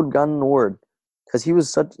probably would have gotten an award because he was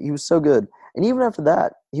so good, and even after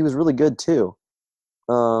that, he was really good too.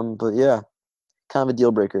 But yeah, kind of a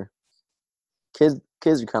deal breaker. Kids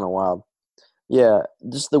are kind of wild. Yeah,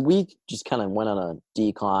 just the week just kind of went on a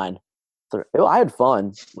decline. I had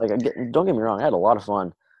fun. Like, don't get me wrong, I had a lot of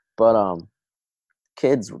fun, but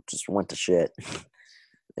kids just went to shit.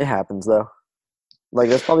 It happens though. Like,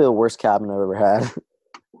 that's probably the worst cabin I've ever had.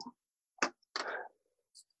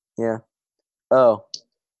 Yeah. Oh,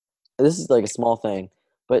 this is like a small thing,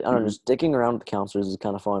 but I don't know, just dicking around with the counselors is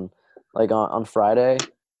kind of fun. Like on Friday,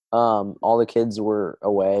 all the kids were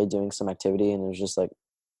away doing some activity, and it was just like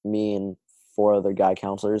me and 4 other guy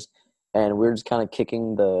counselors, and we were just kind of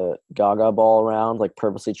kicking the gaga ball around, like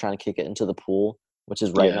purposely trying to kick it into the pool, which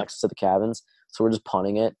is right next to the cabins. So we're just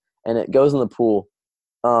punting it, and it goes in the pool.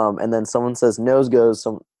 And then someone says nose goes.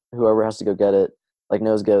 Whoever has to go get it, like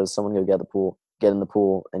nose goes. Someone go get in the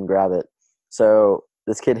pool and grab it. So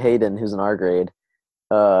this kid Hayden, who's in our grade,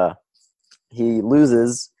 he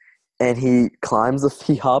loses, and he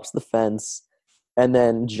hops the fence, and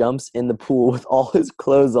then jumps in the pool with all his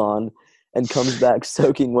clothes on, and comes back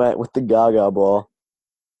soaking wet with the gaga ball.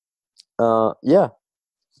 Yeah,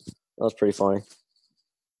 that was pretty funny.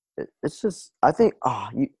 It's just, I think,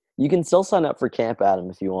 you can still sign up for Camp Adam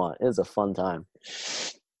if you want. It's a fun time.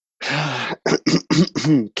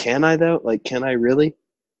 Can I though? Like, can I really?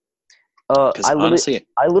 Because honestly,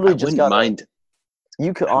 I literally I just wouldn't mind.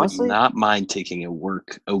 You could I honestly would not mind taking a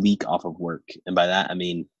week off of work, and by that I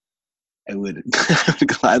mean I would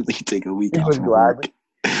gladly take a week off of work.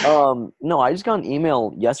 No, I just got an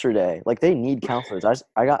email yesterday. Like, they need counselors.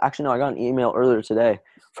 I got an email earlier today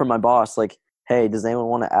from my boss. Like, hey, does anyone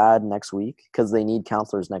want to add next week? Because they need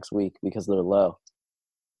counselors next week because they're low.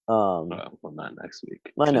 Well, not next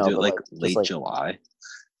week. I know, do it but like late July.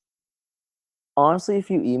 Honestly, if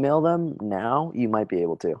you email them now, you might be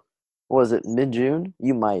able to. Was it mid-June?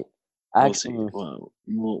 You might. We'll see. Well,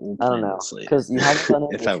 we'll I don't know, because you haven't done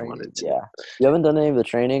any if I wanted to. Yeah, you haven't done any of the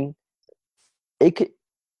training. It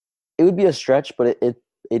would be a stretch, but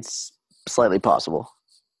it's slightly possible.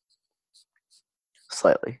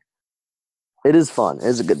 Slightly. It is fun. It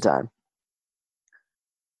is a good time.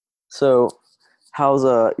 So, how's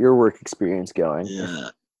your work experience going? Yeah.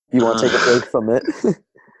 You want to take a break from it?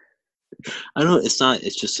 I don't. It's not.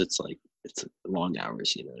 It's just. It's long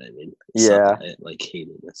hours. You know what I mean? It's yeah. Not that I hate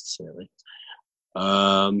it necessarily.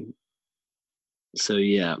 So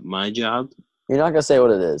yeah, my job. You're not gonna say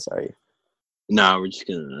what it is, are you? No, we're just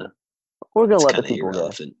gonna. We're gonna let the people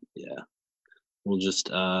know. Yeah. We'll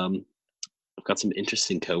just. I've got some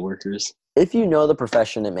interesting coworkers. If you know the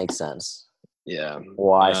profession, it makes sense. Yeah.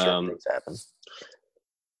 Why certain things happen.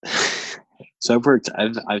 So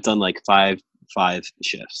I've done like five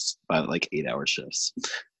shifts, 5 like 8-hour shifts.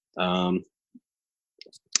 And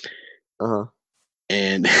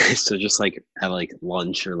so just like at like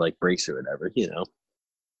lunch or like breaks or whatever, you know,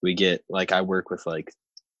 we get like, I work with like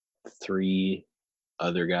 3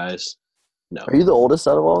 other guys. No. Are you the oldest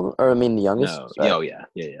out of all of them? Or I mean the youngest? No. Sorry. Oh yeah.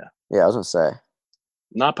 Yeah, I was gonna say.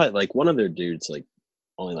 Not by like one of their dudes like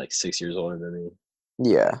only like 6 years older than me.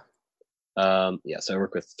 Yeah. Yeah, so I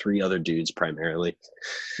work with 3 other dudes primarily.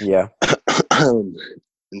 Yeah. And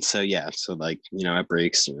so yeah, so like, you know, at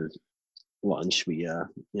breaks or lunch, we you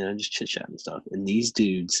know, just chit chat and stuff. And these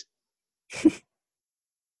dudes,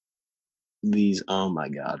 oh my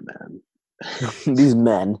god, man.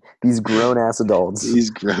 these grown ass adults. These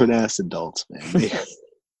grown ass adults, man.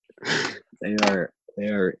 They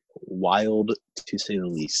are wild to say the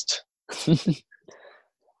least.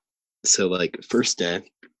 So like first day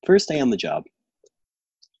on the job,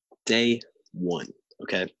 day 1,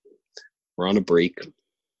 okay, we're on a break,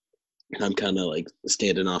 and I'm kind of like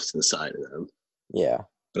standing off to the side of them. Yeah,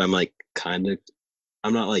 but I'm like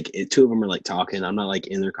I'm not like 2 of them are like talking. I'm not like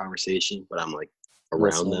in their conversation, but I'm like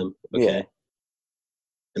around them. Okay. Yeah.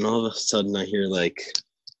 And all of a sudden I hear like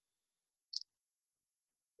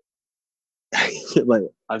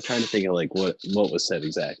I'm trying to think of like what was said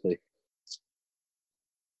exactly.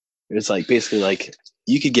 It's like basically like,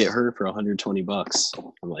 you could get her for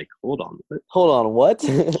 $120. I'm like, hold on what? Hold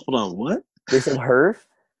on, what? They said her?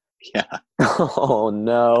 Yeah. Oh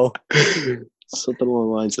no. Something along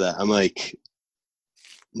the lines of that. I'm like,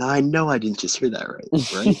 no, I know I didn't just hear that right?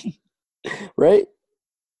 Right?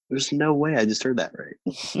 There's no way I just heard that right.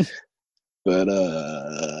 But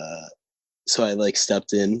so I like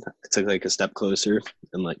stepped in. I took like a step closer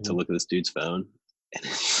and like to look at this dude's phone, and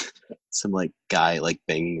some like guy like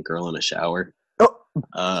banging a girl in a shower.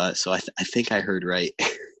 Oh. So I think I heard right.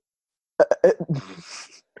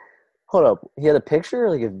 Hold up. He had a picture?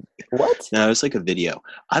 Like what? No, it was like a video.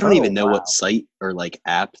 I don't even know what site or like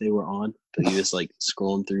app they were on, but he was like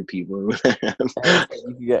scrolling through people or whatever. You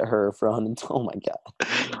could get her for $100. Oh my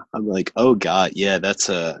god. I'm like, oh god, yeah, that's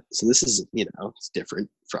so this is, you know, it's different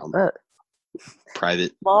from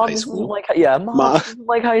private Mom, high school. Mom, this is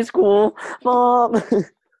like high school. Mom.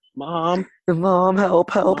 Mom,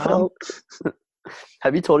 help.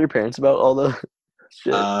 Have you told your parents about all the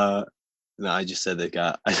shit? No, I just said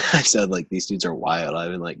I said like these dudes are wild. I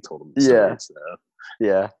haven't like told them the story, so.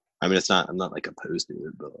 Yeah. I mean, I'm not like opposed to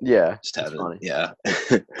it, but just haven't. Yeah.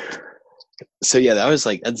 So yeah,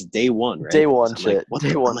 that's day one, right? Day one so shit.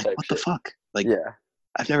 Like, what the fuck? Like,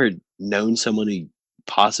 I've never known someone who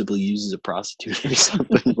possibly uses a prostitute or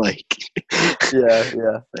something. Like,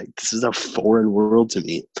 like this is a foreign world to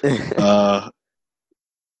me.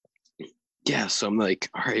 Yeah, so I'm like,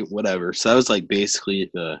 all right, whatever. So that was like basically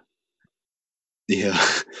the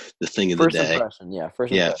thing of the day.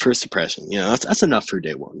 First impression. You know, that's enough for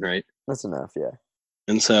day one, right? That's enough, yeah.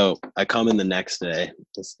 And so I come in the next day.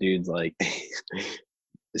 This dude's like,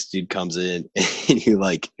 this dude comes in, and he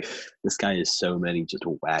like, this guy has so many just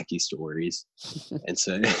wacky stories. And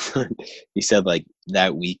so he said like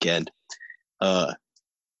that weekend,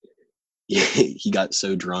 he got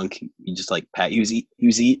so drunk, he just like he was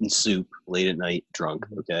eating soup late at night, drunk.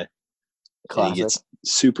 Okay. And he gets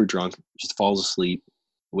super drunk, just falls asleep,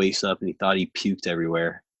 wakes up, and he thought he puked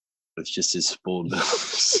everywhere. But it's just his spoiled milk.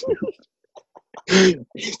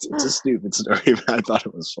 It's a stupid story, but I thought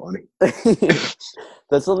it was funny.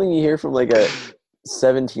 That's something you hear from like a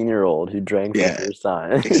 17-year-old who drank for the first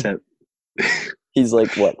time. Except he's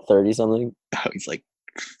like what, 30 something? Oh, he's like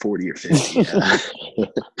 40 or 50. Yeah.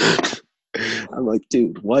 I'm like,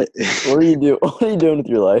 dude, what? What are you doing with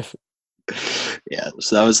your life? Yeah,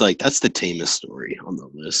 so that was like, that's the tamest story on the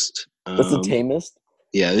list. That's the tamest?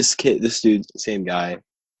 Yeah, this dude, same guy,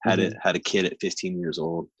 had a kid at 15 years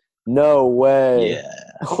old. No way. Yeah.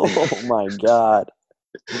 Oh my god.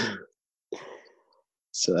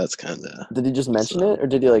 So that's kind of. Did he just mention it, or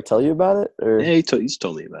did he like tell you about it? Or yeah, he's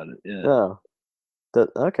told me about it. Yeah. Oh.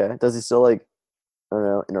 Okay. Does he still like, I don't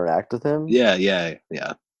know, interact with him? Yeah.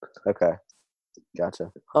 Okay.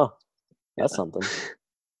 Gotcha. Huh. That's something.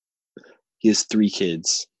 He has 3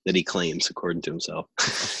 kids that he claims, according to himself.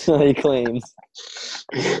 He claims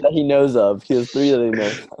that he knows of. He has 3 that he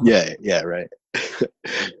knows of. Yeah, right.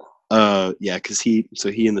 Yeah, because he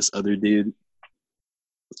and this other dude,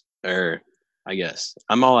 or I guess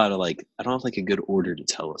I'm all out of like, I don't have like a good order to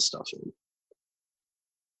tell this stuff in.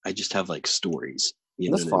 I just have like stories.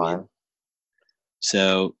 That's fine. I mean?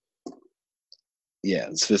 So yeah,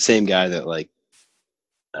 it's the same guy that like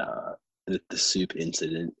the soup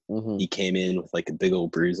incident. He came in with like a big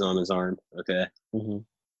old bruise on his arm. Okay.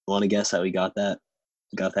 Want to guess how he got that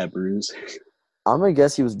bruise? I'm gonna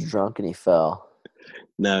guess he was drunk and he fell.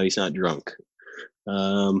 No, he's not drunk.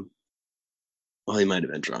 Well, he might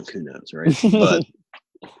have been drunk. Who knows, right? But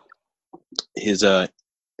his to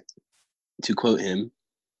quote him,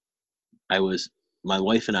 my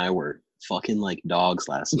wife and I were fucking like dogs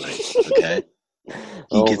last night. Okay.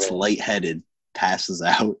 He gets lightheaded, passes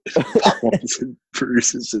out, falls and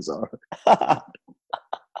bruises his arm.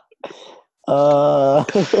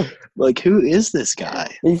 Like, who is this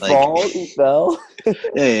guy? He fell.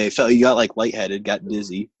 Yeah, he fell. He got like lightheaded, got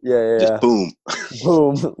dizzy. Yeah. Just boom.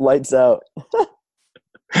 Boom. Lights out.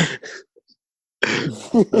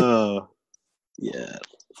 Yeah.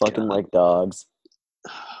 Fucking like dogs.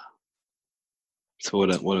 So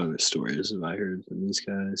what other stories have I heard from these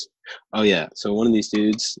guys? Oh yeah. So one of these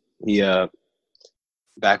dudes, he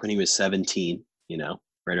back when he was 17, you know,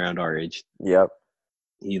 right around our age. Yep.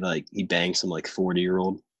 He banged some like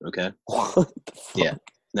 40-year-old. Okay. What the fuck? Yeah.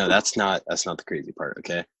 No, that's not the crazy part.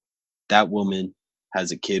 Okay. That woman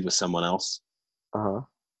has a kid with someone else.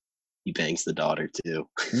 He bangs the daughter too.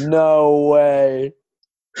 No way.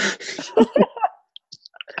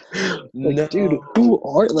 Like, dude, who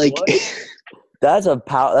are like? That's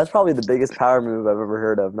probably the biggest power move I've ever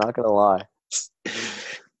heard of. Not gonna lie.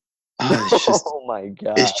 Oh my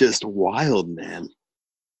god. It's just wild, man.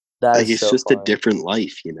 That's like it's so just funny. a different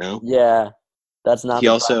life, you know? Yeah. That's not. He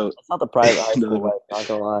also. That's not the private high No. school life. Not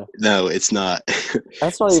gonna lie. No, it's not.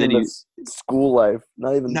 That's not even the school life.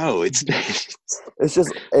 Not even. No, it's. It's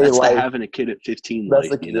just a That's life. the having a kid at 15 That's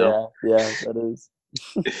life, you know? Yeah, that is.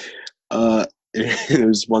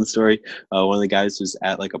 There's one story. One of the guys was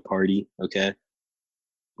at like a party, okay?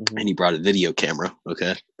 Mhm. And he brought a video camera,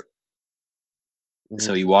 okay? Mhm.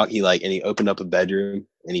 So he opened up a bedroom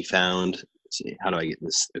and he found, let's see, how do I get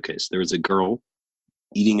this? Okay, so there was a girl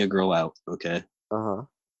eating a girl out, okay? Uh-huh.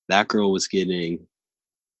 That girl was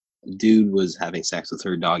dude was having sex with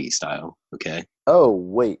her doggy style, okay? Oh,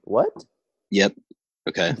 wait, what? Yep.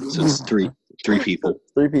 Okay, so it's three people.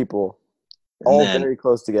 3 people. And All then, very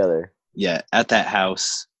close together. yeah, at that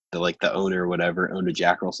house, the owner or whatever owned a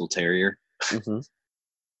Jack Russell Terrier, Mm-hmm.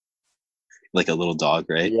 like a little dog,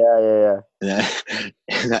 right? Yeah.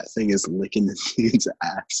 And that thing is licking the dude's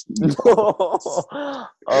ass.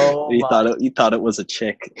 Oh he my. he thought it was a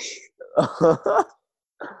chick.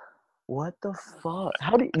 What the fuck?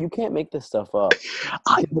 How do you can't make this stuff up?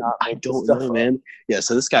 I make this don't stuff know, up. man. Yeah,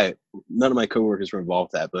 so this guy, none of my coworkers were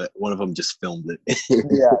involved with that, but one of them just filmed it.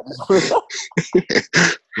 Yeah.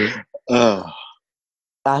 Oh,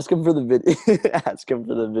 Ask him for the video. Ask him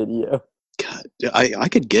for the video. God, I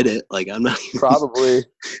could get it. Like, I'm not Probably.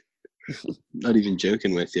 not even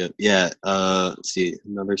joking with you. Yeah. Let's see,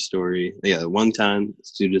 another story. Yeah, one time,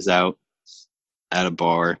 this dude was out at a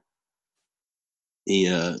bar. He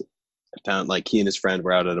found, like, he and his friend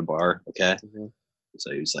were out at a bar. Okay. Mm-hmm.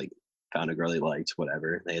 So he was like, found a girl he liked,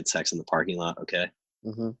 whatever. They had sex in the parking lot. Okay.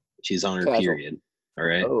 Mm-hmm. She's on her Casual. period. All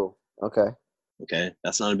right. Oh, okay. Okay.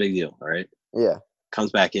 That's not a big deal. All right. Yeah.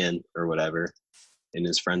 Comes back in or whatever. And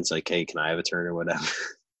his friend's like, hey, can I have a turn or whatever?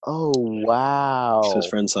 Oh, wow. So his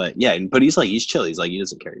friend's like, yeah. But he's chill. He's like, he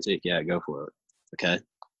doesn't care. He's like, yeah, go for it. Okay.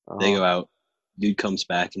 Uh-huh. They go out. Dude comes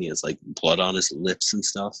back and he has like blood on his lips and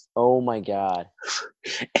stuff. Oh my God.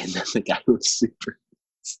 And then the guy was super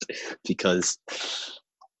pissed because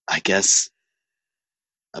I guess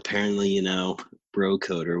apparently, you know, bro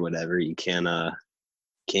code or whatever, you can't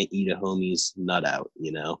eat a homie's nut out,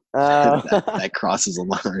 you know. That crosses a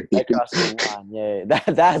line. That crosses the line. Yeah.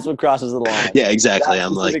 That's what crosses the line. Yeah, exactly. That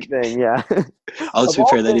I'm like, thing, yeah. Oh, to be Of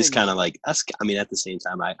fair, all then he's things- kind of like, at the same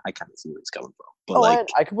time, I kind of see where he's coming from. But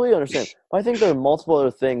I completely understand. But I think there are multiple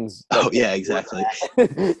other things. Oh, yeah, exactly.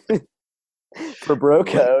 For bro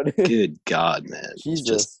code. Good God, man.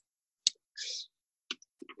 Jesus.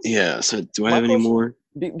 Yeah, so do I My have any question- more?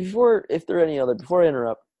 Before I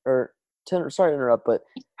interrupt, sorry to interrupt, but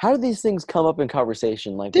how do these things come up in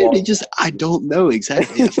conversation? Like, Dude, I don't know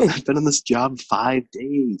exactly. I've been on this job 5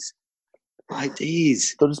 days. 5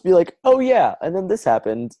 days. They'll just be like, oh yeah, and then this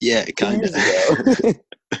happened Yeah, 2 kind years of. ago.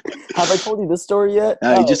 Have I told you this story yet?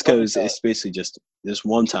 He just oh my goes, God. it's basically just this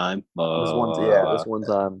one time. This one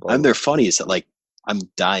time. And they're funny. It's like, I'm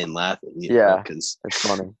dying laughing. Yeah. Because It's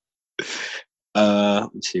funny.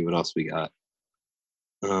 let's see what else we got.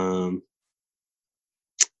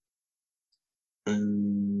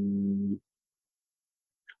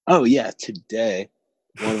 Oh yeah, today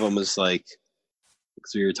one of them was like,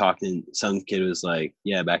 because we were talking, some kid was like,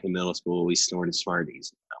 yeah, back in middle school we snorted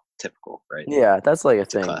Smarties. Typical, right? Yeah, that's like a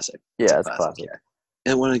It's thing. a classic. Yeah, it's classic. Yeah.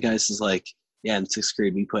 And one of the guys is like, yeah, in 6th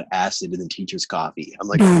grade we put acid in the teacher's coffee. I'm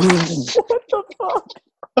like, What the fuck?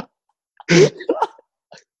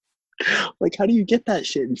 like, how do you get that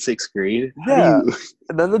shit in 6th grade? How Yeah. do you...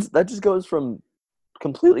 And then that just goes from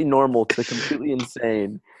completely normal to completely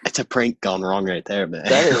insane. It's a prank gone wrong right there, man.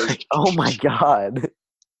 That is, oh my God.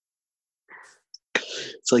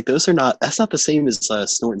 It's like, that's not the same as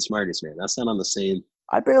snorting Smarties, man. That's not on the same.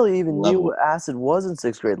 I barely even Level. knew what acid was in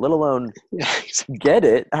 6th grade, let alone Yeah, get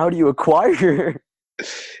it. How do you acquire?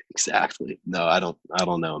 exactly. No, I don't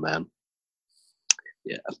know, man.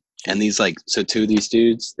 Yeah. And these, like, so 2 of these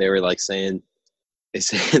dudes, they were like saying, they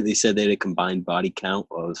said they had a combined body count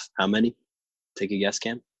of how many? Take a guess,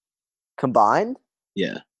 Cam. Combined?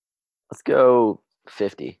 Yeah. Let's go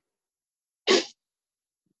 50.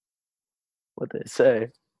 What'd they say?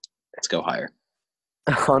 Let's go higher.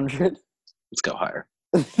 100? Let's go higher.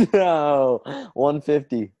 No.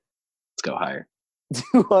 150. Let's go higher.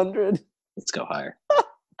 200? Let's go higher.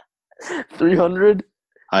 300?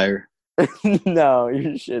 Higher. No,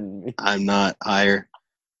 you're shitting me. I'm not higher.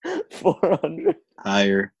 400?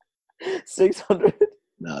 Higher. 600?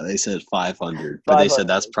 No, they said 500. But they said 500.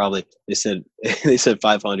 that's probably, they said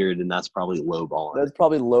 500 and that's probably lowballing. That's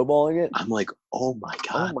probably lowballing it. I'm like, oh my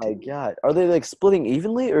God. Oh my God. Are they like splitting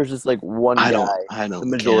evenly or is just like one guy? I don't, the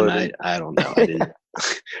majority. Cam, I don't know. I didn't,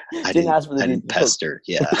 Didn't ask for the I didn't details. pester.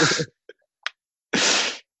 Yeah.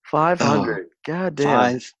 500. God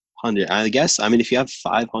damn. 500. I guess, I mean, if you have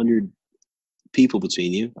 500 people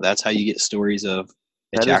between you. That's how you get stories of a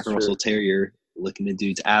That is Jack true. Russell Terrier licking a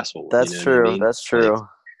dude's asshole. That's you know true. what I mean? That's true.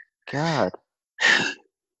 God.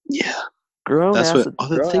 Yeah. Grown That's ass. what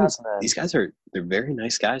other grown things. ass men. These guys they're very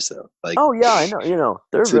nice guys though. Like, Oh yeah, I know. You know,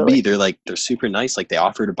 they're to really. me, they're super nice. Like, they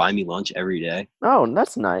offer to buy me lunch every day. Oh,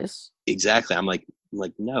 that's nice. Exactly. I'm like,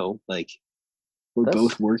 no, like, we're That's-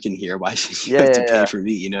 both working here. Why should you Yeah, have to yeah, pay yeah. for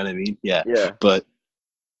me? You know what I mean? Yeah. Yeah. But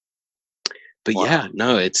Wow. yeah,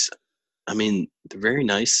 no, I mean, they're very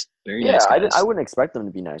nice. Very Yeah, nice guys. I wouldn't expect them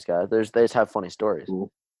to be nice guys. They just have funny stories.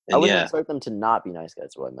 Cool. I And wouldn't yeah, expect them to not be nice guys.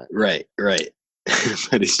 Is what I meant. right.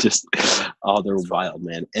 But it's just, oh, they're wild,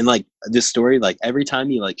 man. And like this story, like every time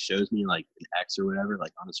he like shows me like an ex or whatever,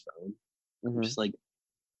 like on his phone, I'm Mhm. just like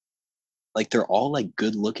they're all like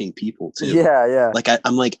good looking people too. Yeah, yeah. Like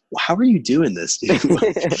I'm like, how are you doing this, dude?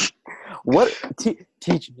 Like, What?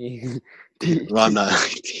 Teach me. well, I'm not.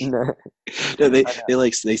 No. No, they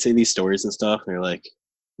say these stories and stuff, and they're like,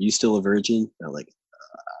 "You still a virgin?" And I'm like,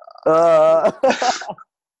 I'm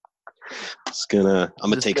gonna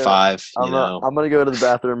Just take gonna- 5. I'm gonna go to the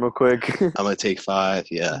bathroom real quick. I'm gonna take 5.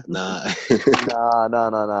 Yeah, nah.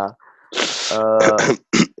 Nah.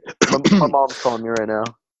 My mom's calling me right now.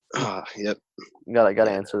 Yep.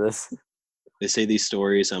 Gotta answer this. They say these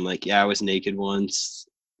stories. I'm like, yeah, I was naked once.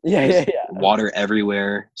 Yeah. Water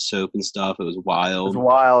everywhere, soap and stuff. It was It wild. was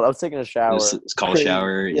wild. I was taking a shower. It's called Crazy.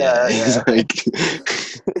 shower. Yeah. It's like,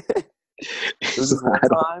 There was this one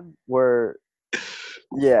time where,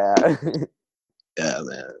 yeah. yeah,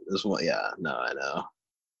 man. This one, yeah. No, I know.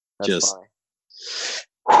 That's Just,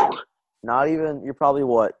 funny. Not even. You're probably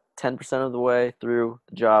what 10% of the way through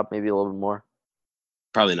the job, maybe a little bit more.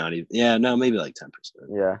 probably not even. Yeah, no, maybe like 10%.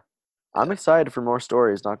 Yeah. I'm excited for more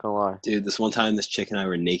stories. Not gonna lie. Dude, this one time, this chick and I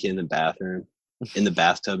were naked in the bathroom, in the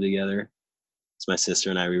bathtub together. It's my sister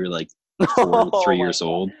and I. We were like 4 and 3 years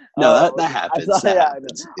old. No, that happens. That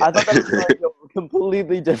happens. I thought that was like a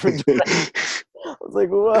completely different direction. I was like,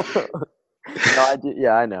 whoa. No, I do.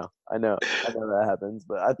 Yeah, I know that happens,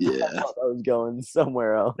 but I thought that was going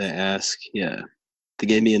somewhere else. They ask, yeah. They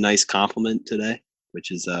gave me a nice compliment today,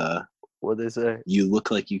 which is, What'd they say? you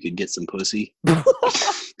look like you could get some pussy.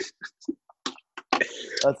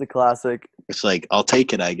 That's a classic. It's like, I'll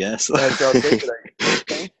take it, I guess. I'll take it.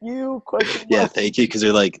 Thank you. Question Yeah, mark. thank you. Because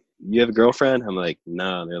they're like, you have a girlfriend? I'm like,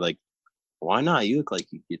 no. They're like, why not? You look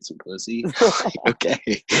like you get some pussy. Like,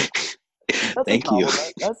 okay. That's Thank a you.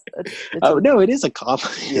 compliment. Oh, no, it is a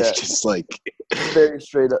compliment. Yeah. It's just like, Very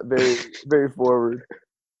straight up, very, very forward.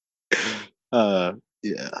 yeah.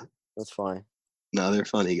 That's fine. No, they're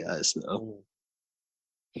funny guys, though.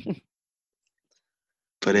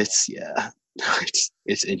 But it's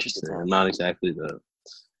it's interesting. I'm not exactly the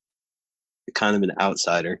kind of an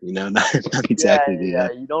outsider, you know, not exactly.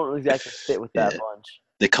 Yeah. You don't exactly fit with that bunch.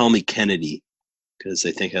 They call me Kennedy because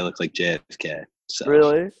they think I look like JFK. So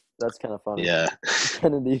Really? That's kind of funny. yeah,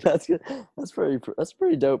 Kennedy. That's good. That's a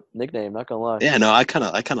pretty dope nickname. Not gonna lie. yeah. No, I kind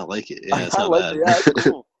of like it. Yeah, it's I not like bad. it. Yeah, it's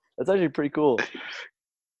cool. That's actually pretty cool.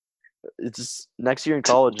 It's just next year in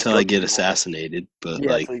college. Until I get assassinated, but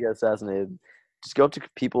Yeah, like, until you get assassinated. Just go up to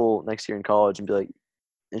people next year in college and be like,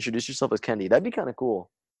 introduce yourself as Kennedy. That'd be kind of cool.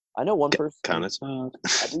 I know one person. kind of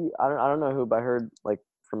tough. I don't know who, but I heard like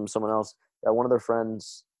from someone else that one of their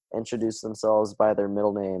friends introduced themselves by their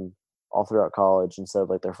middle name all throughout college instead of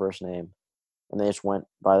like their first name, and they just went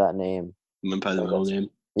by that name. Went by the middle name.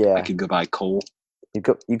 Yeah, I could go by Cole. you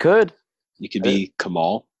could. You could be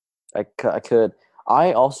Kamal. I could.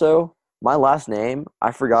 I also my last name.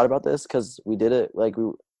 I forgot about this because we did it like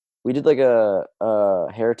we did like a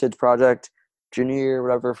heritage project junior year or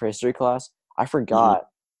whatever for history class. I forgot,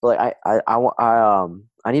 but like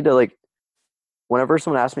I need to like whenever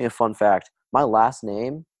someone asks me a fun fact, my last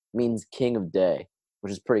name means king of day,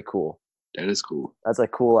 which is pretty cool. That is cool. That's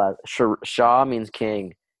like cool. Shah means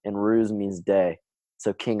king and Ruz means day,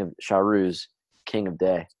 so king of Shahruz, king of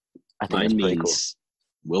day. I think Mine that's pretty means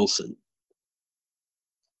cool. Wilson.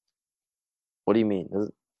 What do you mean?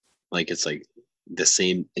 Like it's like the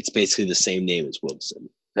same. It's basically the same name as Wilson.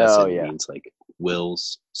 Oh, it yeah. means like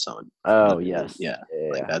Will's son. Oh You know what I mean? yes. Yeah.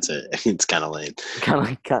 Like that's it. It's kind of lame. Kind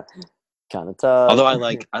of tough. Although I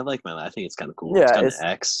like my. I think it's kind of cool. Yeah, It's got it's- an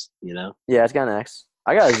X. You know. Yeah, it's got an X.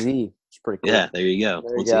 I got a Z. It's pretty cool. Yeah. There you go.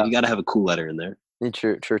 There you Well, go. you got to have a cool letter in there.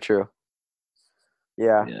 True.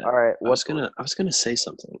 Yeah. Yeah. All right. I was gonna say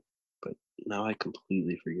something, but now I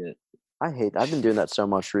completely forget. I've been doing that so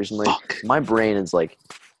much recently. Fuck. My brain is like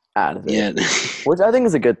out of it. Yeah. Which I think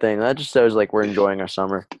is a good thing. That just shows like we're enjoying our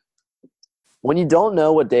summer. When you don't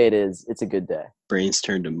know what day it is, it's a good day. Brains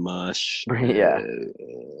turned to mush. Yeah.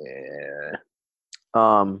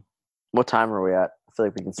 Yeah. What time are we at? I feel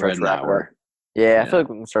like we can start We're at an wrapping hour. up. Yeah, I feel like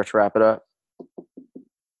we can start to wrap it up.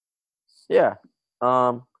 Yeah.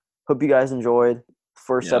 Hope you guys enjoyed the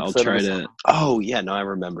first episode. I'll try to. Oh yeah, no, I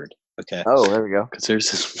remembered. Okay. Oh, there we go. Because there's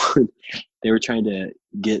this one. They were trying to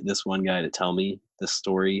get this one guy to tell me the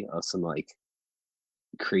story of some like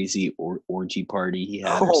crazy orgy party he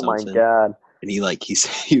had or something. Oh my god. And he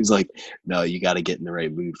was like, no, you got to get in the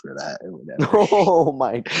right mood for that or whatever. Oh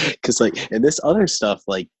my god. Because like, and this other stuff,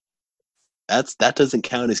 like, that doesn't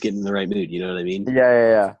count as getting in the right mood. You know what I mean?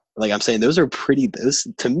 Yeah. Like I'm saying, those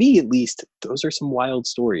to me at least, those are some wild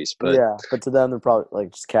stories. But yeah, but to them they're probably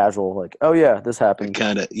like just casual, like, oh yeah, this happened.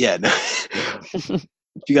 Kind of, yeah. No.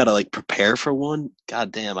 You got to like prepare for one.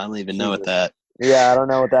 God damn, I don't even know what that. Yeah, I don't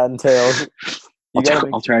know what that entails.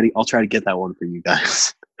 I'll try to get that one for you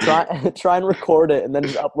guys. Try and record it and then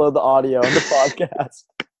just upload the audio on the podcast.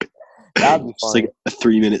 That'd be just like a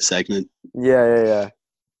 3-minute segment. Yeah.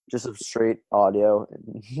 Just a straight audio.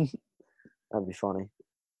 That'd be funny.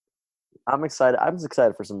 I'm excited. I'm just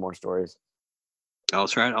excited for some more stories. I'll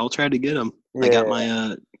try to get them. Yeah, I got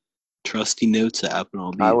my trusty notes app,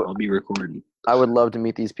 and I'll be recording. I would love to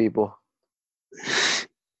meet these people.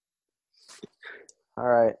 All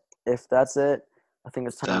right. If that's it, I think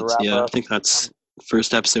it's time to wrap up. I think that's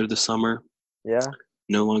first episode of the summer. Yeah.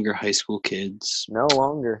 No longer high school kids. No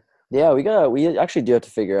longer. Yeah, we actually do have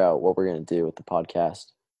to figure out what we're gonna do with the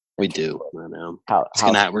podcast. We do. I know.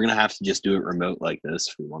 We're gonna have to just do it remote like this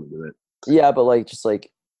if we want to do it. Yeah, but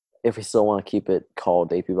if we still want to keep it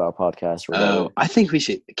called AP Bio Podcast or whatever. I think we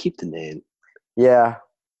should keep the name. Yeah.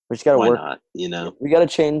 We just gotta work. Why not? We gotta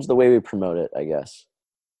change the way we promote it, I guess.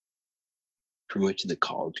 Promote to the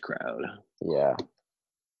college crowd. Yeah.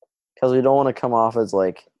 Because we don't want to come off as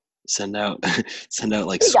like send out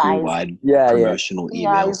like school-wide promotional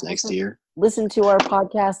emails next year. Listen to our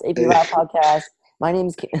podcast, AP Bio Podcast. My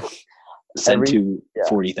name's Cam. Send to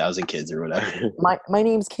 40,000 kids or whatever. My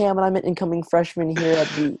name's Cam, and I'm an incoming freshman here at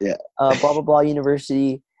the blah blah blah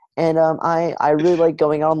university. And I really like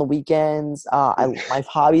going out on the weekends. My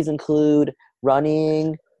hobbies include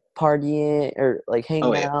running, partying, or like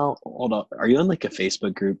hanging out. Hold up, are you on like a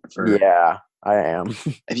Facebook group for? Yeah, I am.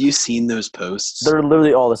 Have you seen those posts? They're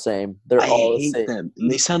literally all the same. I hate them.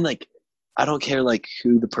 And they sound like, I don't care like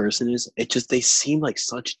who the person is. It just, they seem like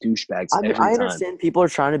such douchebags every time. I understand people are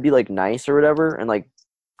trying to be like nice or whatever and like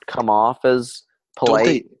come off as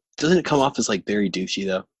polite. Doesn't it come off as like very douchey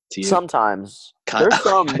though to you? Sometimes. There's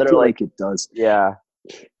some that are like it does. Yeah.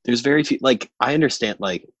 There's very few, like I understand,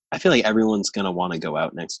 like I feel like everyone's gonna want to go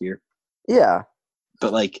out next year. Yeah.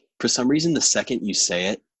 But like for some reason the second you say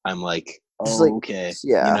it, I'm like, okay.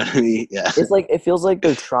 Yeah. You know what I mean? Yeah. It's like, it feels like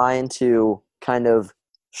they're trying to kind of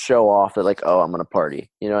show off that like, oh, I'm gonna party.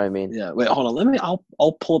 You know what I mean? Yeah. Wait, hold on.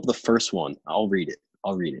 I'll pull up the first one. I'll read it.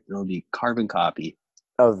 It'll be carbon copy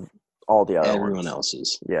of all the other everyone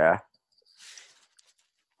else's. Yeah.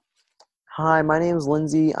 Hi, my name is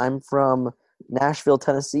Lindsay. I'm from Nashville,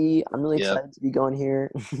 Tennessee. I'm really excited to be going here.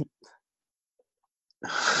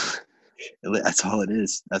 That's all it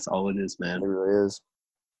is. That's all it is, man. It really is.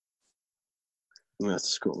 I'm gonna have to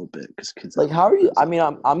scroll a bit because kids. Like, how are you? I mean,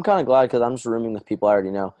 I'm kind of glad because I'm just rooming with people I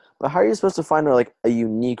already know. But how are you supposed to find a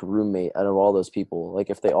unique roommate out of all those people? Like,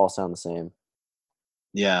 if they all sound the same.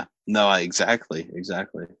 Yeah. No. Exactly. You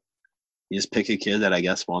just pick a kid that I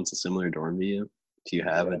guess wants a similar dorm to you. Do you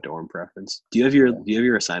have a dorm preference? Do you have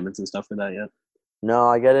your assignments and stuff for that yet? No,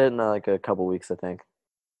 I get it in like a couple weeks, I think.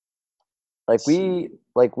 It's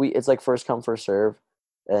like first come first serve,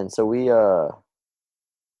 and so we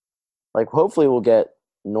hopefully we'll get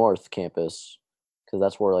North Campus because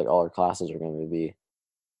that's where like all our classes are going to be.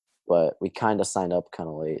 But we kind of signed up kind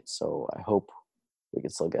of late, so I hope we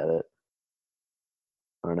can still get it.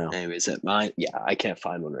 I don't know. Anyways, I can't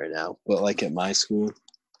find one right now. But like at my school,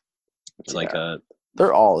 it's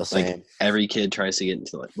they're all the same. Like every kid tries to get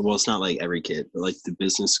into it's not like every kid, but like the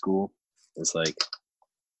business school is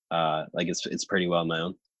it's pretty well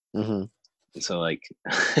known. Mm-hmm. So like,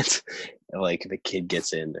 it's like the kid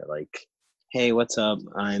gets in, they're like, "Hey, what's up?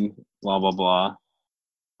 I'm blah blah blah,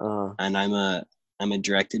 and I'm a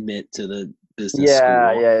direct admit to the business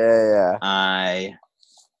school. Yeah.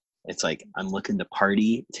 It's like I'm looking to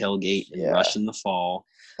party, tailgate, and rush in the fall,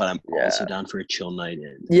 but I'm also down for a chill night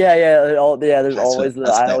in. There's always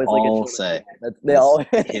say. They all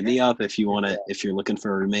hit me up if you're looking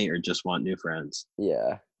for a roommate or just want new friends.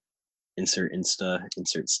 Yeah. Insert Insta,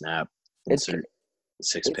 insert Snap, insert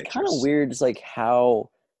 6 pictures. It's kind of weird, just like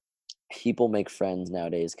how people make friends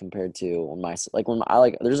nowadays compared to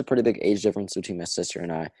there's a pretty big age difference between my sister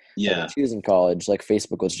and I. Yeah. When she was in college, like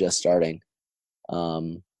Facebook was just starting.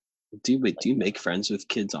 Do you make friends with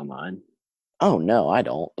kids online? Oh no, I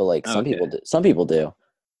don't. But like some people do. Some people do.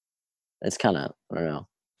 It's kind of I don't know.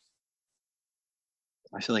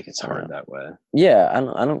 I feel like it's hard that way. Yeah,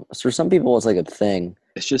 I don't. For some people, it's like a thing.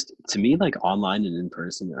 It's just to me, like online and in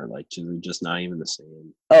person are like just not even the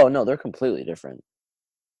same. Oh no, they're completely different.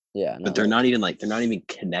 Yeah, no, but they're not even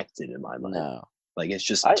connected in my mind. No, like it's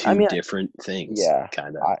just two different things. Yeah,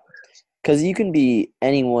 kind of. Because you can be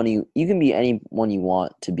anyone you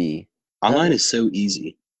want to be. Online is so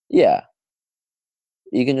easy. Yeah,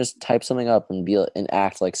 you can just type something up and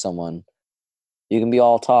act like someone. You can be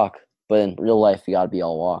all talk, but in real life, you gotta be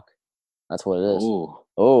all walk. That's what it is. Oh,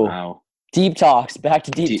 wow. Deep talks. Back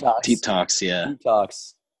to deep talks. Deep talks, yeah. Deep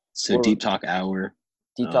talks. So deep talk hour.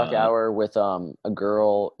 Deep talk hour with a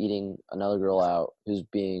girl eating another girl out who's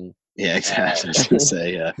being. Yeah, exactly. I was gonna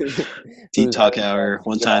say, yeah. Deep talk hour.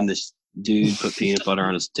 One time, this dude put peanut butter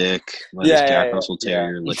on his dick. Let his Jack Russell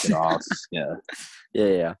Terrier lick it off. Yeah.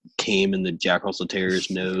 Yeah. Came in the Jack Russell Terrier's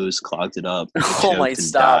nose, clogged it up. Oh my!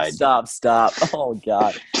 Stop! Oh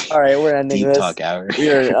God! All right, we're ending this. Deep talk hour.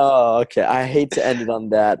 Okay. I hate to end it on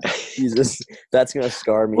that. Jesus, that's gonna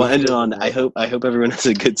scar me. We'll end it on. I hope everyone has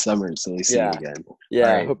a good summer until we see you again.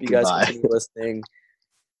 Yeah, right, I hope you guys continue listening.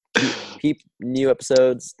 Keep new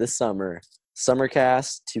episodes this summer.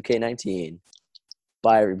 Summercast 2K19.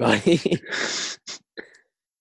 Bye, everybody.